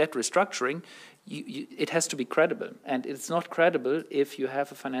soft debt restructuring, it has to be credible, and it's not credible if you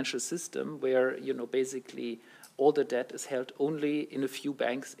have a financial system where basically all the debt is held only in a few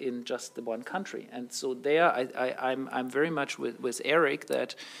banks in just the one country. And so there, I'm very much with Eric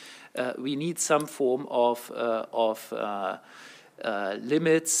that we need some form of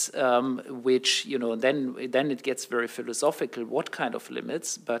limits, which, you know, then it gets very philosophical. What kind of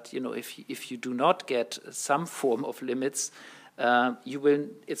limits? But, you know, if you do not get some form of limits,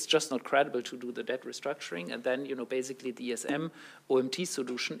 it's just not credible to do the debt restructuring, and then, you know, basically the ESM OMT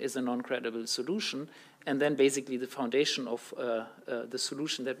solution is a non-credible solution, and then basically the foundation of the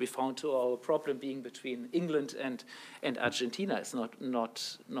solution that we found to our problem being between England and Argentina is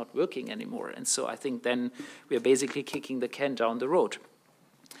not working anymore. And so I think then we are basically kicking the can down the road.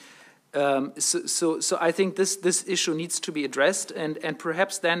 So I think this issue needs to be addressed, and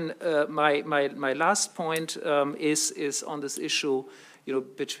perhaps then my last point is on this issue, you know,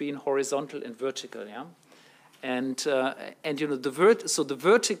 between horizontal and vertical, yeah. And you know, the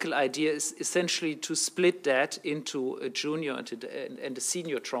vertical idea is essentially to split that into a junior and a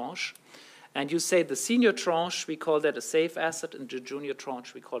senior tranche. And you say the senior tranche, we call that a safe asset, and the junior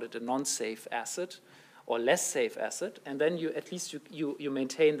tranche, we call it a non-safe asset, or less safe asset, and then you at least you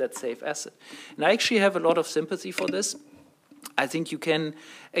maintain that safe asset. And I actually have a lot of sympathy for this. I think you can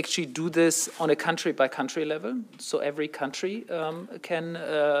actually do this on a country-by-country level. So every country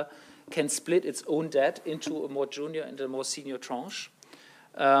can split its own debt into a more junior and a more senior tranche,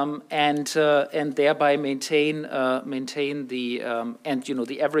 and thereby maintain the and, you know,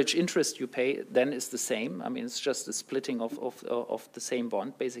 the average interest you pay then is the same. I mean, it's just a splitting of the same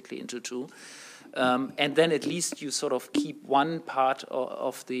bond basically into two. And then at least you sort of keep one part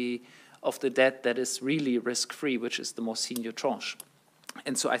of the debt that is really risk-free, which is the more senior tranche.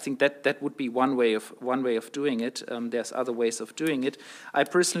 And so I think that would be one way of doing it. There's other ways of doing it. I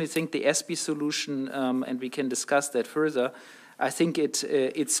personally think the SB solution, and we can discuss that further, I think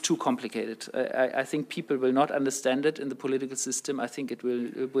it's too complicated. I think people will not understand it in the political system. I think it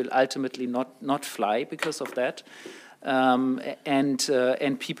will ultimately not fly because of that,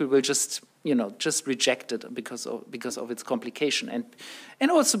 and people will just reject it because of its complication,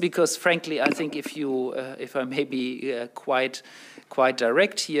 and also because, frankly, I think if I may be quite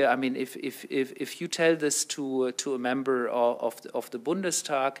direct here, I mean, if you tell this to a member of the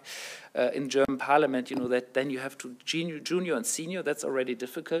Bundestag in German Parliament, you know, that then you have to junior and senior. That's already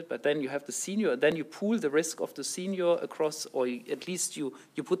difficult, but then you have the senior, and then you pool the risk of the senior across, or at least you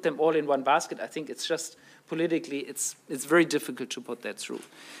put them all in one basket. I think it's just politically, it's very difficult to put that through,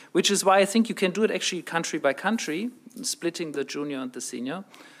 which is why I think you can do it actually country by country, splitting the junior and the senior,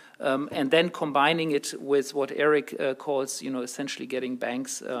 and then combining it with what Eric calls, you know, essentially getting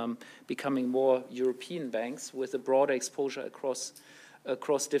banks becoming more European banks with a broader exposure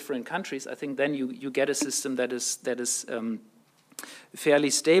across different countries. I think then you get a system that is fairly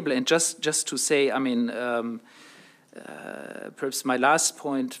stable. And just to say, I mean. Perhaps my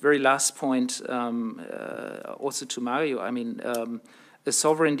very last point, also to Mario. I mean, a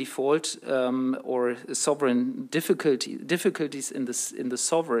sovereign default or a sovereign difficulties in the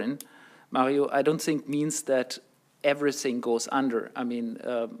sovereign, Mario, I don't think means that everything goes under. I mean,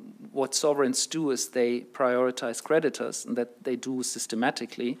 what sovereigns do is they prioritize creditors, and that they do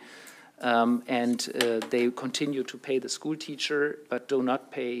systematically. And they continue to pay the school teacher, but do not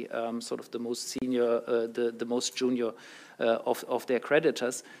pay sort of the most senior, the most junior of their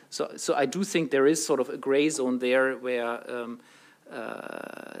creditors. So I do think there is sort of a gray zone there where,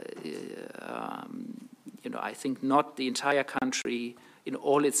 you know, I think not the entire country in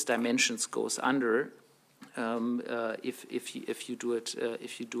all its dimensions goes under. If you do it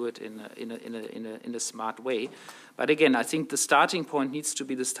in a smart way, but again, I think the starting point needs to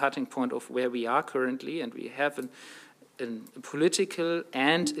be the starting point of where we are currently, and we have a political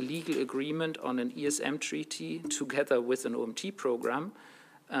and a legal agreement on an ESM treaty together with an OMT program.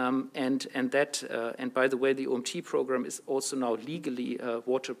 And by the way, the OMT program is also now legally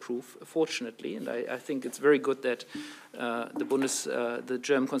waterproof, fortunately, and I think it's very good that the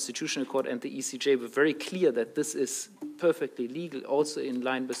German Constitutional Court and the ECJ were very clear that this is perfectly legal, also in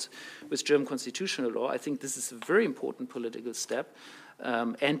line with German constitutional law. I think this is a very important political step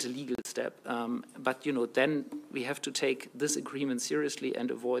and a legal step. But, you know, then we have to take this agreement seriously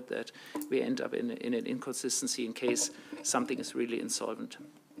and avoid that we end up in an inconsistency in case something is really insolvent.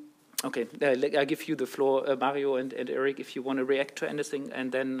 Okay, I give you the floor, Mario and Eric, if you want to react to anything,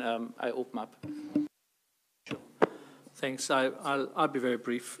 and then I open up. Sure. Thanks. I'll be very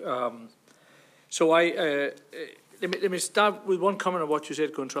brief. So let me start with one comment on what you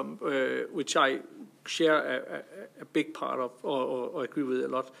said, Guntram, which I share a big part of, or agree with a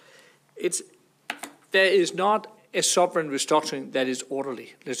lot. There is not a sovereign restructuring that is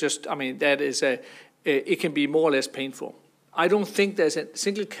orderly. There's just, I mean, that is it can be more or less painful. I don't think there's a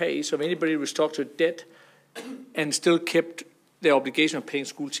single case of anybody restructured debt and still kept their obligation of paying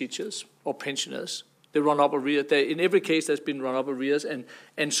school teachers or pensioners. They run up arrears. In every case, there's been run up arrears,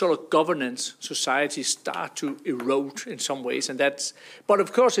 and sort of governance societies start to erode in some ways. But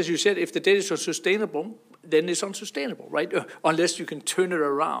of course, as you said, if the debt is unsustainable, then it's unsustainable, right? Unless you can turn it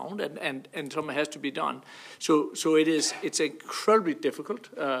around, and something has to be done. So it's incredibly difficult.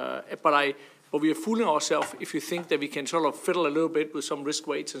 But we are fooling ourselves if you think that we can sort of fiddle a little bit with some risk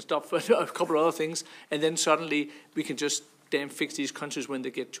weights and stuff, a couple of other things, and then suddenly we can just damn fix these countries when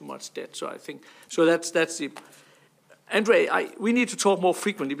they get too much debt. So I think that's the. Andre, we need to talk more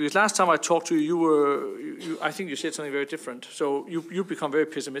frequently, because last time I talked to you, I think you said something very different. So you become very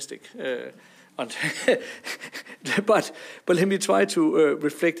pessimistic. But let me try to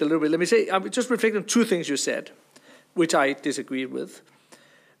reflect a little bit. Let me say, I just reflect on two things you said, which I disagree with.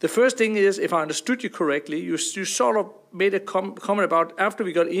 The first thing is, if I understood you correctly, you sort of made a comment about after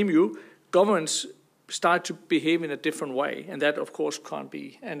we got EMU, governments start to behave in a different way, and that of course can't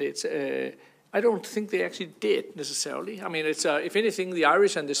be. And it's I don't think they actually did necessarily. I mean, it's if anything, the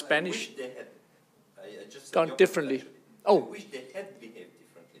Irish and the Spanish done differently. I wish they had behaved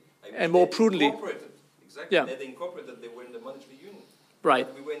differently. And more prudently. Exactly. Yeah. They incorporated that they were in the monetary union. Right.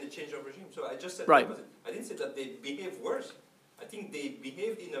 We were in the change of regime. So I just said right. I didn't say that they behaved worse. I think they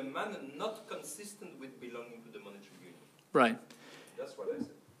behaved in a manner not consistent with belonging to the monetary union. Right. That's what I said.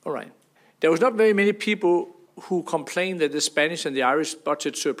 All right. There was not very many people who complained that the Spanish and the Irish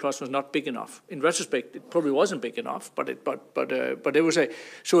budget surplus was not big enough. In retrospect, it probably wasn't big enough, but there was a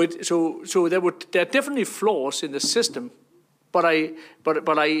there are definitely flaws in the system, but I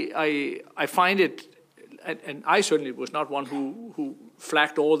find it, and I certainly was not one who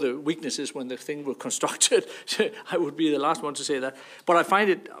flagged all the weaknesses when the thing was constructed. I would be the last one to say that. But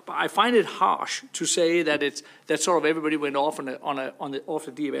I find it harsh to say that that sort of everybody went off off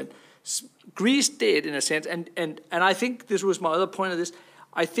the deep end. Greece did, in a sense, and I think this was my other point of this.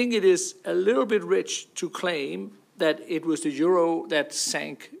 I think it is a little bit rich to claim that it was the euro that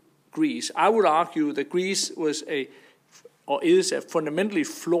sank Greece. I would argue that Greece was is a fundamentally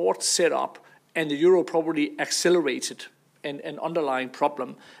flawed setup, and the euro probably accelerated an underlying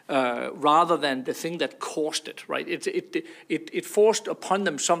problem rather than the thing that caused it. Right? It forced upon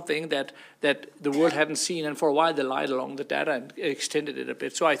them something that the world hadn't seen, and for a while they lied along the data and extended it a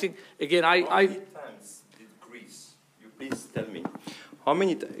bit. So I think again, How many times did Greece? You please tell me. How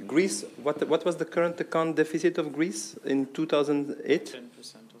many Greece? What was the current account deficit of Greece in 2008? 10% or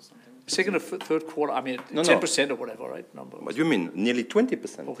something. Second or third quarter. I mean, 10% or whatever, right? Number. What do you mean? Nearly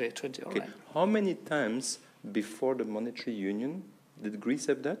 20%. Okay, 20. All okay. Right. How many times before the monetary union did Greece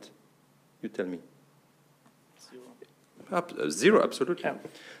have that? You tell me. Zero, absolutely. Yeah.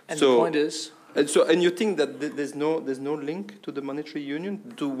 And the point is. And you think that there's no link to the monetary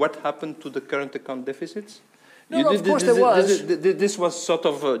union, to what happened to the current account deficits? No, of course there was. This was sort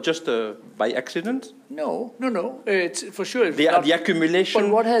of just by accident? No. It's for sure. The accumulation.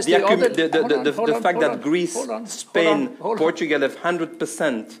 But what has the fact that Greece, Spain, Portugal have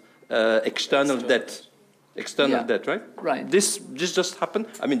 100% external debt. External debt, right? Right. This just happened.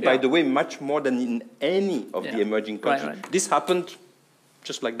 I mean, by the way, much more than in any of the emerging countries. Right. This happened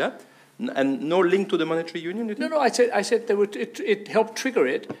just like that, and no link to the monetary union. You think? No. I said it helped trigger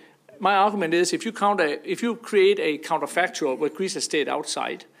it. My argument is, if you create a counterfactual where Greece has stayed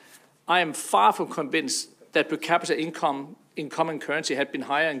outside, I am far from convinced that per capita income in common currency had been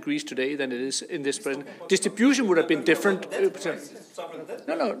higher in Greece today than it is in this present. Distribution would have been different. Sovereign debt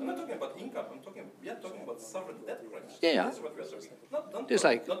No. I'm not talking about income. We are talking about sovereign debt crisis. Yeah. That's what we are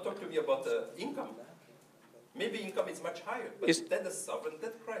talking. Don't talk to me about income. Maybe income is much higher, but then a sovereign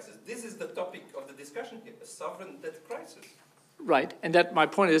debt crisis. This is the topic of the discussion here: a sovereign debt crisis. Right, and that my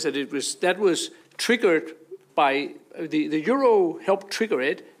point is that that was triggered by the euro helped trigger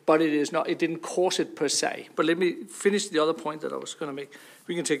it, but it is not. It didn't cause it per se. But let me finish the other point that I was going to make.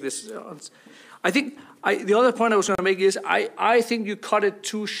 We can take this. I think the other point I was going to make is I think you cut it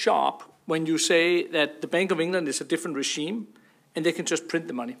too sharp when you say that the Bank of England is a different regime and they can just print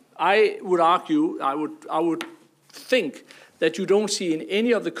the money. I would argue, I would think that you don't see in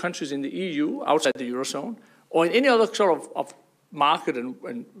any of the countries in the EU outside the Eurozone or in any other sort of market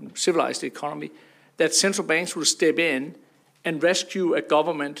and civilized economy that central banks will step in and rescue a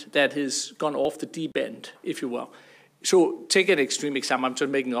government that has gone off the deep end, if you will. So take an extreme example. I'm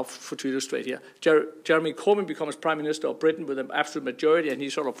just making up to illustrate here. Jeremy Corbyn becomes Prime Minister of Britain with an absolute majority, and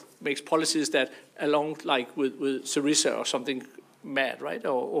he sort of makes policies that along like with Syriza or something mad, right?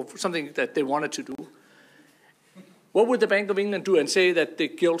 Or something that they wanted to do. what would the Bank of England do and say that the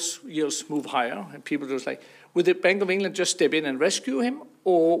yields move higher? And people just like, would the Bank of England just step in and rescue him?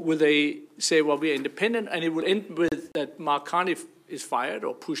 Or would they say, well, we are independent, and it will end with that Mark Carney is fired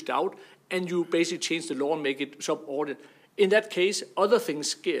or pushed out, and you basically change the law and make it subordinate? In that case, other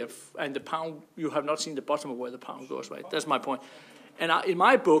things give, and the pound, you have not seen the bottom of where the pound goes, right? That's my point. And in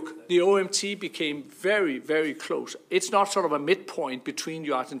my book, the OMT became very, very close. It's not sort of a midpoint between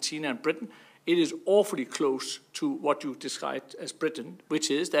your Argentina and Britain. It is awfully close to what you described as Britain,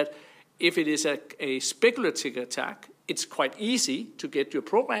 which is that if it is a speculative attack, it's quite easy to get your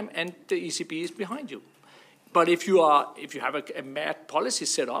program, and the ECB is behind you. But if you have a mad policy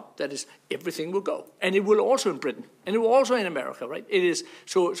set up, that is, everything will go, and it will also in Britain, and it will also in America, right? It is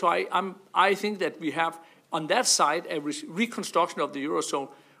so. I think that we have on that side a reconstruction of the eurozone,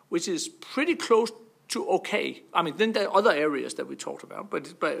 which is pretty close to okay. I mean, then there are other areas that we talked about,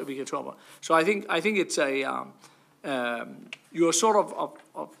 but we can talk about. So I think it's your sort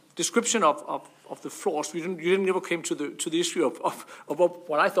of description of the flaws. You didn't ever came to the issue of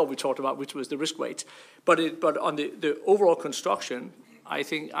what I thought we talked about, which was the risk weight. But on the overall construction, I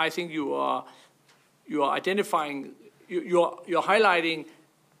think you are identifying, you're highlighting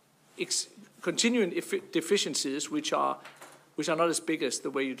continuing deficiencies which are not as big as the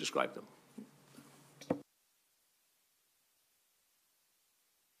way you describe them.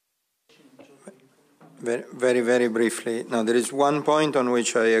 Very, very briefly. Now, there is one point on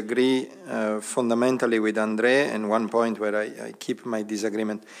which I agree fundamentally with André, and one point where I keep my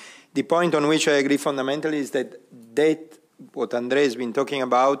disagreement. The point on which I agree fundamentally is that what André has been talking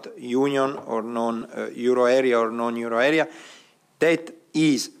about, union or non-euro area or non-euro area, that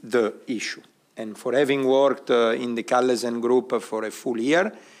is the issue. And for having worked in the Callesen group for a full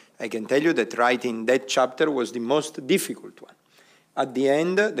year, I can tell you that writing that chapter was the most difficult one. At the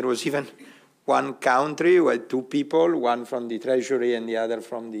end, there was even one country with two people, one from the Treasury and the other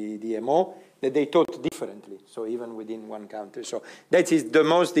from the DMO, that they thought differently, so even within one country. So that is the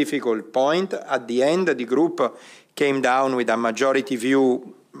most difficult point. At the end, the group came down with a majority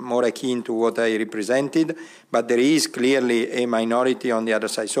view more akin to what I represented, but there is clearly a minority on the other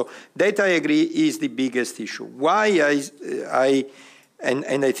side. So that, I agree, is the biggest issue. Why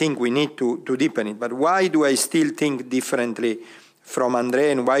and I think we need to deepen it, but why do I still think differently from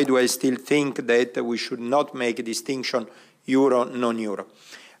André, and why do I still think that we should not make a distinction euro, non-euro?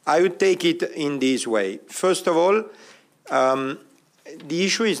 I would take it in this way. First of all, the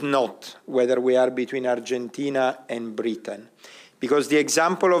issue is not whether we are between Argentina and Britain, because the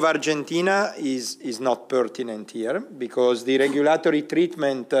example of Argentina is not pertinent here, because the regulatory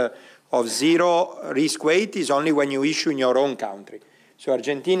treatment of zero risk weight is only when you issue in your own country. So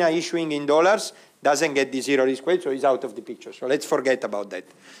Argentina issuing in dollars doesn't get the zero risk weight, so it's out of the picture. So let's forget about that.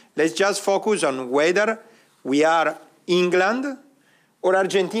 Let's just focus on whether we are England or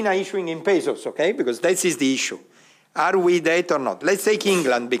Argentina issuing in pesos, okay? Because that is the issue. Are we that or not? Let's take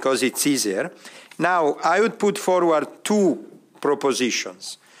England because it's easier. Now, I would put forward two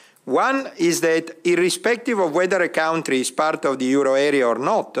propositions. One is that irrespective of whether a country is part of the euro area or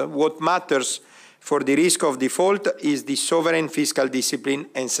not, what matters for the risk of default is the sovereign fiscal discipline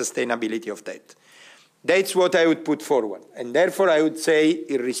and sustainability of debt. That's what I would put forward. And therefore, I would say,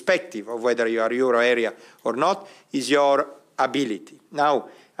 irrespective of whether you are euro area or not, is your ability. Now,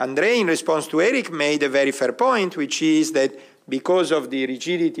 André, in response to Eric, made a very fair point, which is that because of the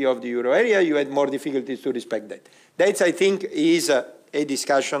rigidity of the euro area, you had more difficulties to respect that. That, I think, is a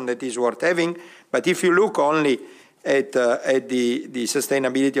discussion that is worth having. But if you look only at the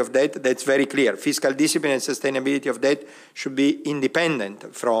sustainability of debt, that's very clear. Fiscal discipline and sustainability of debt should be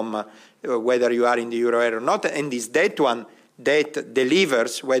independent from whether you are in the euro area or not. And is that one that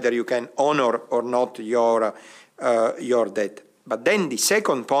delivers whether you can honor or not your debt. But then the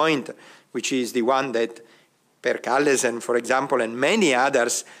second point, which is the one that Per Callesen, for example, and many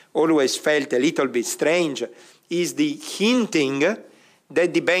others always felt a little bit strange, is the hinting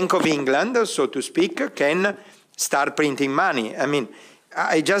that the Bank of England, so to speak, can start printing money. I mean,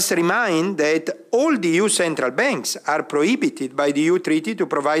 I just remind that all the EU central banks are prohibited by the EU treaty to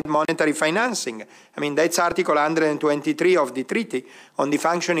provide monetary financing. I mean, that's Article 123 of the treaty on the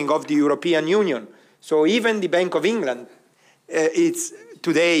functioning of the European Union. So even the Bank of England is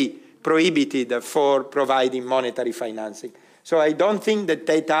today prohibited for providing monetary financing. So I don't think that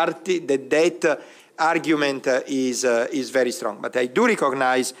that argument is very strong. But I do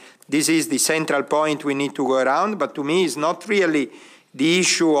recognize this is the central point we need to go around, but to me it's not really the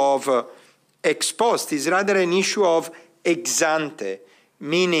issue of ex post, it's rather an issue of ex ante,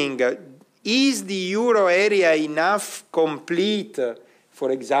 meaning is the euro area enough complete for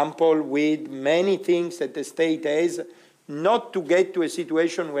example, with many things that the state has, not to get to a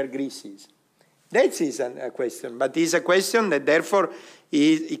situation where Greece is. That is a question, but it's a question that therefore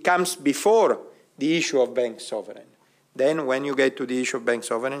it comes before the issue of bank sovereign. Then when you get to the issue of bank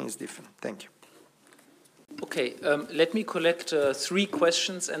sovereign, it's different. Thank you. Okay, let me collect 3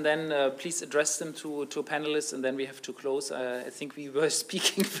 questions and then please address them to panelists, and then we have to close. I think we were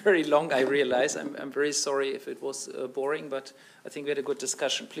speaking very long, I realize. I'm very sorry if it was boring, but I think we had a good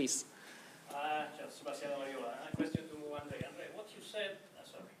discussion. Please. Sebastiano Mariola. A question to Andrea. Andrea, what you said,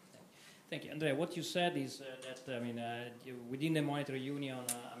 sorry. Thank you. Andrea, what you said is that, I mean, within the monetary union,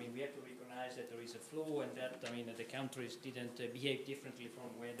 I mean, we have to recognize that there is a flaw and that, I mean, the countries didn't behave differently from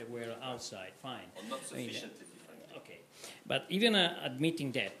where they were outside. Fine. Or not sufficiently different. Okay. But even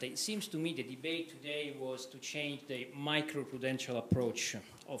admitting that, it seems to me the debate today was to change the microprudential approach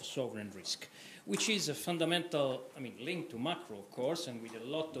of sovereign risk, which is a fundamental, I mean, linked to macro, of course, and with a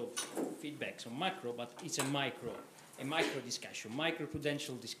lot of feedbacks on macro, but it's a micro discussion,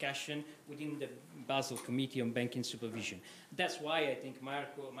 microprudential discussion within the Basel Committee on Banking Supervision. That's why I think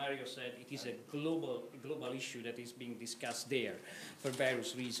Mario said it is a global issue that is being discussed there for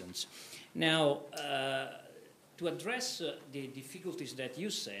various reasons. Now, to address the difficulties that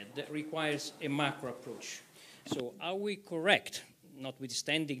you said, that requires a macro approach. So are we correct,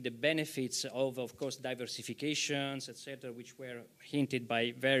 notwithstanding the benefits of course, diversifications, etc., which were hinted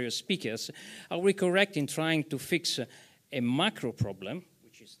by various speakers, are we correct in trying to fix a macro problem,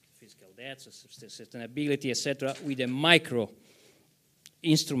 which is fiscal debts, sustainability, etc., with a micro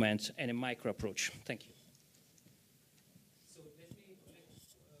instrument and a micro approach? Thank you.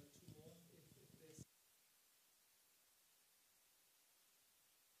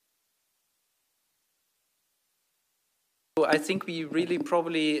 I think we really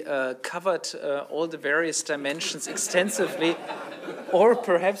probably covered all the various dimensions extensively, or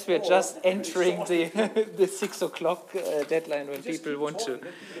perhaps we're just entering the 6 o'clock deadline when people want to.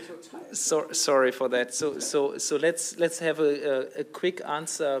 Sorry for that. So let's have a quick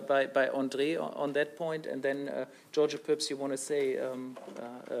answer by André on that point, and then Giorgio, perhaps you want to say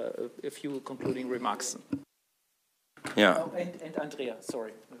a few concluding remarks. Yeah. Oh, and Andrea,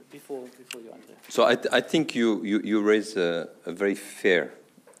 sorry, before you, Andrea. So I think you raise a very fair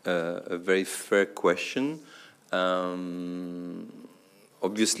question.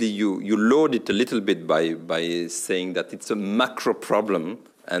 Obviously, you load it a little bit by saying that it's a macro problem,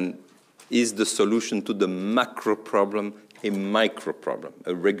 and is the solution to the macro problem a micro problem,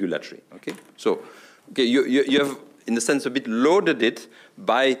 a regulatory? Okay. So, okay, you have in a sense a bit loaded it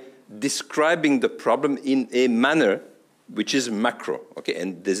by describing the problem in a manner which is macro, okay,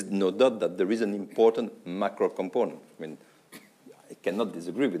 and there's no doubt that there is an important macro component. I mean, I cannot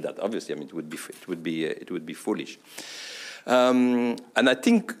disagree with that. Obviously, I mean, it would be foolish. And I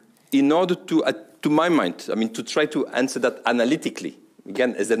think, in order to my mind, I mean, to try to answer that analytically,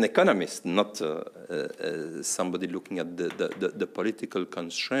 again, as an economist, not somebody looking at the political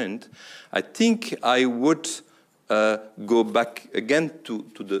constraint, I think I would go back again to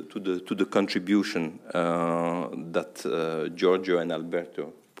the contribution that Giorgio and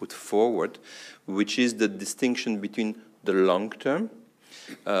Alberto put forward, which is the distinction between the long term,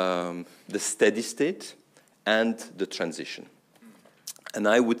 the steady state, and the transition. And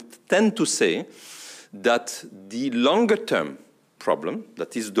I would tend to say that the longer term problem,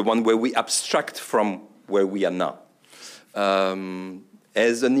 that is the one where we abstract from where we are now,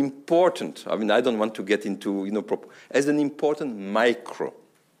 as an important, I mean, I don't want to get into, as an important micro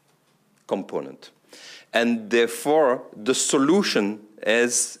component. And therefore, the solution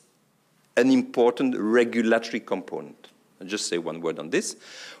as an important regulatory component. I'll just say one word on this.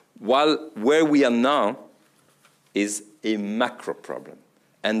 While where we are now is a macro problem.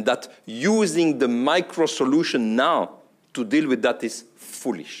 And that using the micro solution now to deal with that is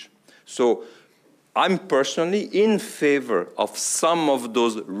foolish. So I'm personally in favor of some of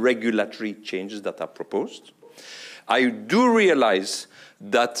those regulatory changes that are proposed. I do realize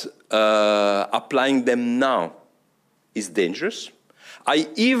that applying them now is dangerous. I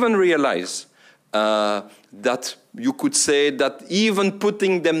even realize that you could say that even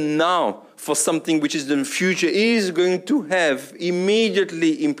putting them now for something which is in the future is going to have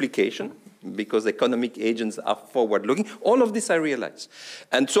immediately implication, because economic agents are forward-looking. All of this I realize.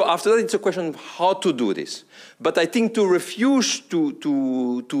 And so after that, it's a question of how to do this. But I think to refuse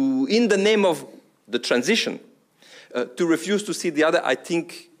to in the name of the transition, to refuse to see the other, I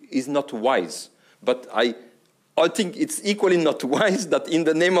think is not wise. But I I think it's equally not wise that in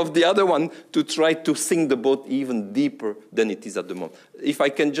the name of the other one to try to sink the boat even deeper than it is at the moment. If I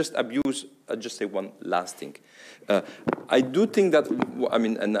can just just say one last thing. I do think that, I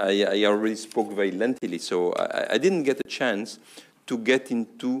mean, and I already spoke very lengthily, so I didn't get a chance to get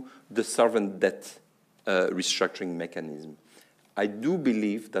into the sovereign debt restructuring mechanism. I do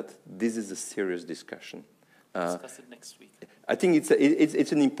believe that this is a serious discussion. Discuss it next week. I think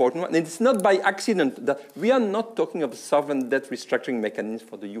it's an important one. And it's not by accident that we are not talking of a sovereign debt restructuring mechanism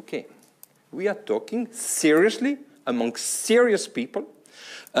for the UK. We are talking seriously, among serious people,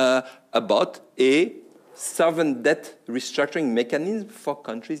 about a sovereign debt restructuring mechanism for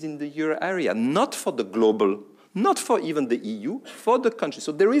countries in the euro area, not for the global, not for even the EU, for the country.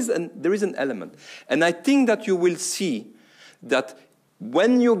 So there is an element. And I think that you will see that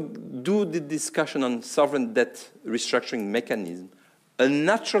when you do the discussion on sovereign debt restructuring mechanism, a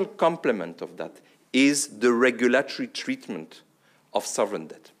natural complement of that is the regulatory treatment of sovereign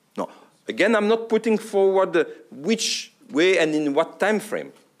debt. Now, again, I'm not putting forward which way and in what time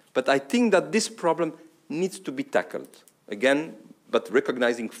frame, but I think that this problem needs to be tackled. Again, but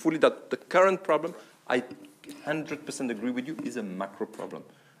recognizing fully that the current problem, I 100% agree with you, is a macro problem.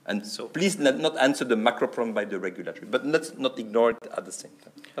 And so please not answer the macro problem by the regulatory, but let's not ignore it at the same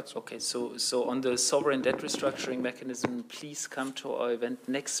time. That's okay. So on the sovereign debt restructuring mechanism, please come to our event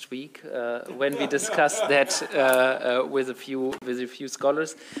next week when we discuss that with a few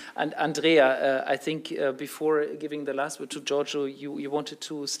scholars. And Andrea, I think before giving the last word to Giorgio, you wanted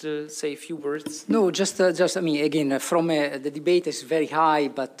to still say a few words. No, just I mean, again, the debate is very high,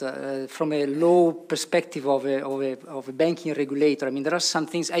 but from a low perspective of a banking regulator, I mean, there are some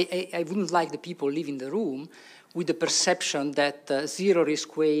things. I wouldn't like the people leaving the room with the perception that zero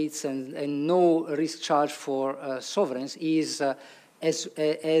risk weights and no risk charge for sovereigns is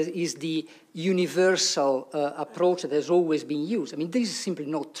the universal approach that has always been used. I mean, this is simply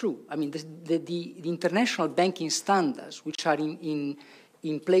not true. I mean, the international banking standards, which are in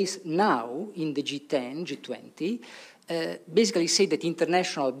place now in the G10, G20, basically say that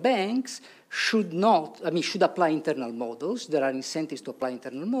international banks should apply internal models. There are incentives to apply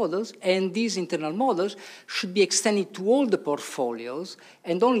internal models, and these internal models should be extended to all the portfolios.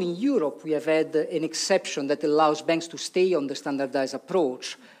 And only in Europe we have had an exception that allows banks to stay on the standardized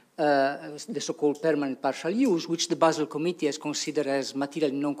approach, the so-called permanent partial use, which the Basel Committee has considered as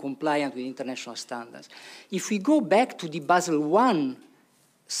materially non-compliant with international standards. If we go back to the Basel I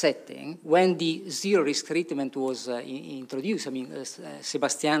setting, when the zero-risk treatment was introduced, I mean,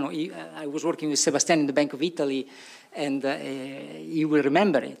 Sebastiano, I was working with Sebastiano in the Bank of Italy, and you will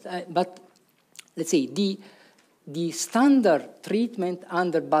remember it. But let's say the standard treatment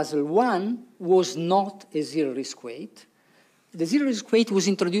under Basel I was not a zero-risk weight. The zero-risk weight was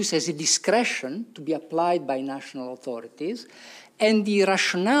introduced as a discretion to be applied by national authorities, and the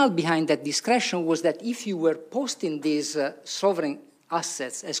rationale behind that discretion was that if you were posting these sovereign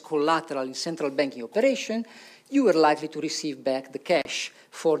assets as collateral in central banking operation, you were likely to receive back the cash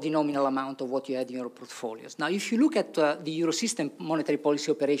for the nominal amount of what you had in your portfolios. Now, if you look at the Eurosystem monetary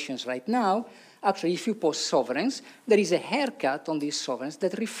policy operations right now, actually, if you post sovereigns, there is a haircut on these sovereigns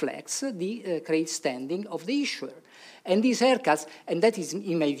that reflects the credit standing of the issuer. And these haircuts, and that is,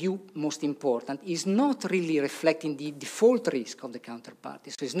 in my view, most important, is not really reflecting the default risk of the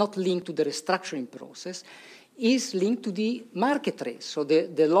counterparty. So it's not linked to the restructuring process. Is linked to the market risk, so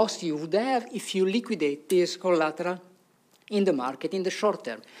the loss you would have if you liquidate this collateral in the market in the short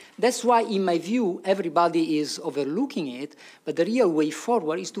term. That's why, in my view, everybody is overlooking it, but the real way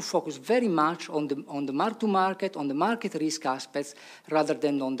forward is to focus very much on the mark-to-market, on the market risk aspects, rather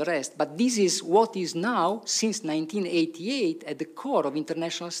than on the rest. But this is what is now, since 1988, at the core of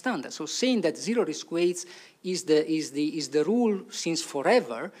international standards. So saying that zero-risk weights is the rule since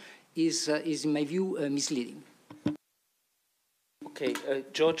forever is in my view, misleading. Okay,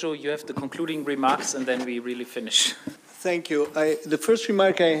 Giorgio, you have the concluding remarks, and then we really finish. Thank you. The first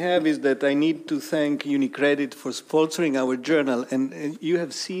remark I have is that I need to thank UniCredit for sponsoring our journal. And you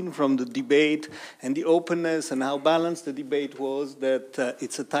have seen from the debate and the openness and how balanced the debate was that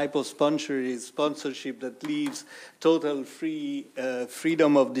it's a type of sponsorship that leaves total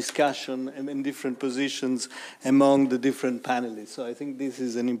freedom of discussion and in different positions among the different panelists. So I think this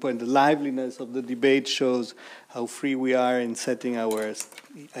is an important. The liveliness of the debate shows how free we are in setting our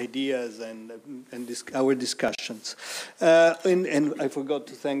ideas and our discussions. And I forgot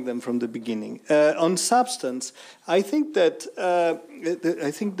to thank them from the beginning. On substance, I think that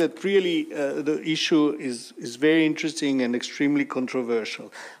really the issue is very interesting and extremely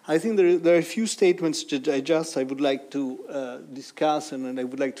controversial. I think there are a few statements that I would like to discuss and I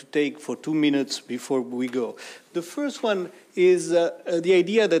would like to take for 2 minutes before we go. The first one is the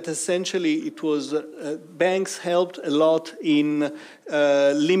idea that essentially it was banks helped a lot in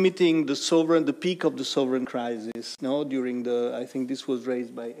limiting the peak of the sovereign crisis. No, during I think this was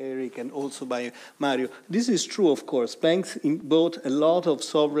raised by Eric and also by Mario. This is true, of course. Banks bought a lot of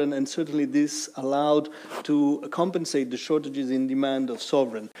sovereign, and certainly this allowed to compensate the shortages in demand of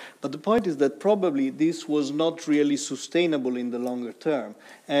sovereign. But the point is that probably this was not really sustainable in the longer term.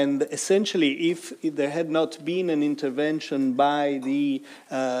 And essentially, if there had not been an intervention by the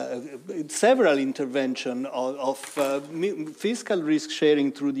several intervention of fiscal risk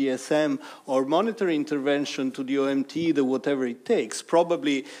sharing through the SM or monetary intervention to the OMT, whatever it takes,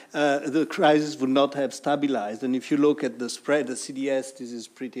 probably the crisis would not have stabilized. And if you look at the spread, the CDS, this is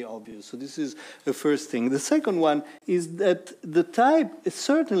pretty obvious. So this is the first thing. The second one is that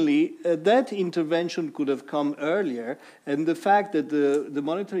certainly that intervention could have come earlier, and the fact that the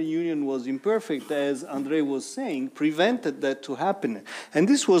monetary union was imperfect, as André was saying, prevented that to happen. And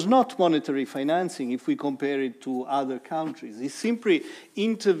this was not monetary financing if we compare it to other countries. It's simply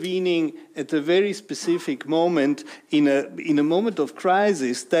intervening at a very specific moment in a moment of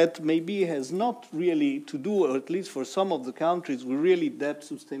crisis that maybe has not really to do, or at least for some of the countries, with really debt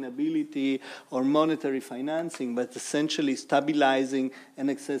sustainability or monetary financing, but essentially stabilizing an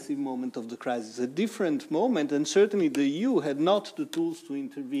excessive moment of the crisis. A different moment, and certainly the EU had not the tools to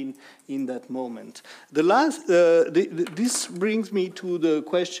intervene in that moment. This brings me to the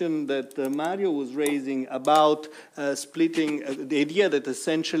question that Mario was raising about splitting the idea that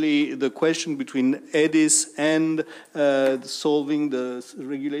essentially the question between EDIS and solving the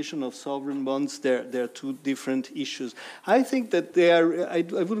regulation of sovereign bonds, they're two different issues. I think that I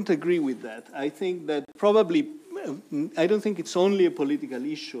wouldn't agree with that. I think that probably I don't think it's only a political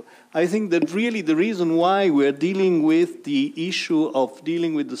issue. I think that really the reason why we're dealing with the issue of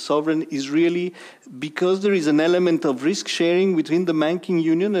dealing with the sovereign is really because there is an element of risk sharing between the banking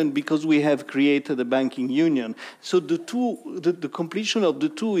union and because we have created a banking union. So the completion of the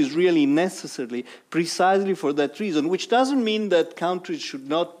two is really necessary precisely for that reason, which doesn't mean that countries should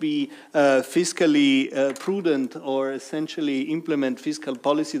not be fiscally prudent or essentially implement fiscal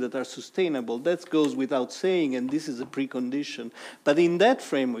policy that are sustainable. That goes without saying, and this is a precondition. But in that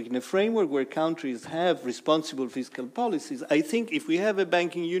framework, in a framework where countries have responsible fiscal policies, I think if we have a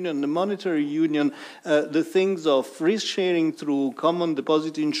banking union, a monetary union, the things of risk sharing through common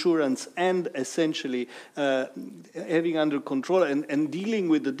deposit insurance and essentially having under control and dealing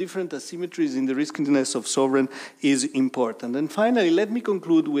with the different asymmetries in the riskiness of sovereign is important. And finally, let me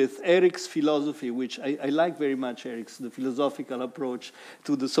conclude with Eric's philosophy, which I like very much, the philosophical approach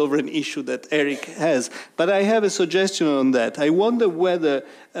to the sovereign issue that Eric has. But I have a suggestion on that. I wonder whether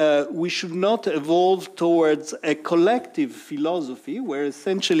we should not evolve towards a collective philosophy where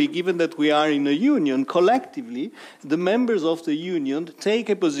essentially, given that we are in a union, collectively, the members of the union take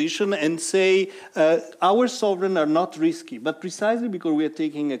a position and say, our sovereign are not risky, but precisely because we are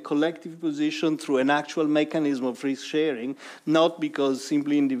taking a collective position through an actual mechanism of risk sharing, not because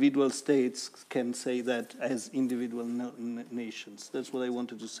simply individual states can say that as individual nations. That's what I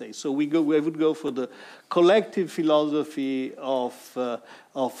wanted to say. So I would go for the collective philosophy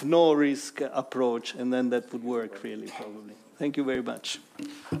of no risk approach, and then that would work really probably. Thank you very much.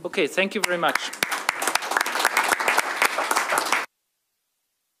 Okay, thank you very much.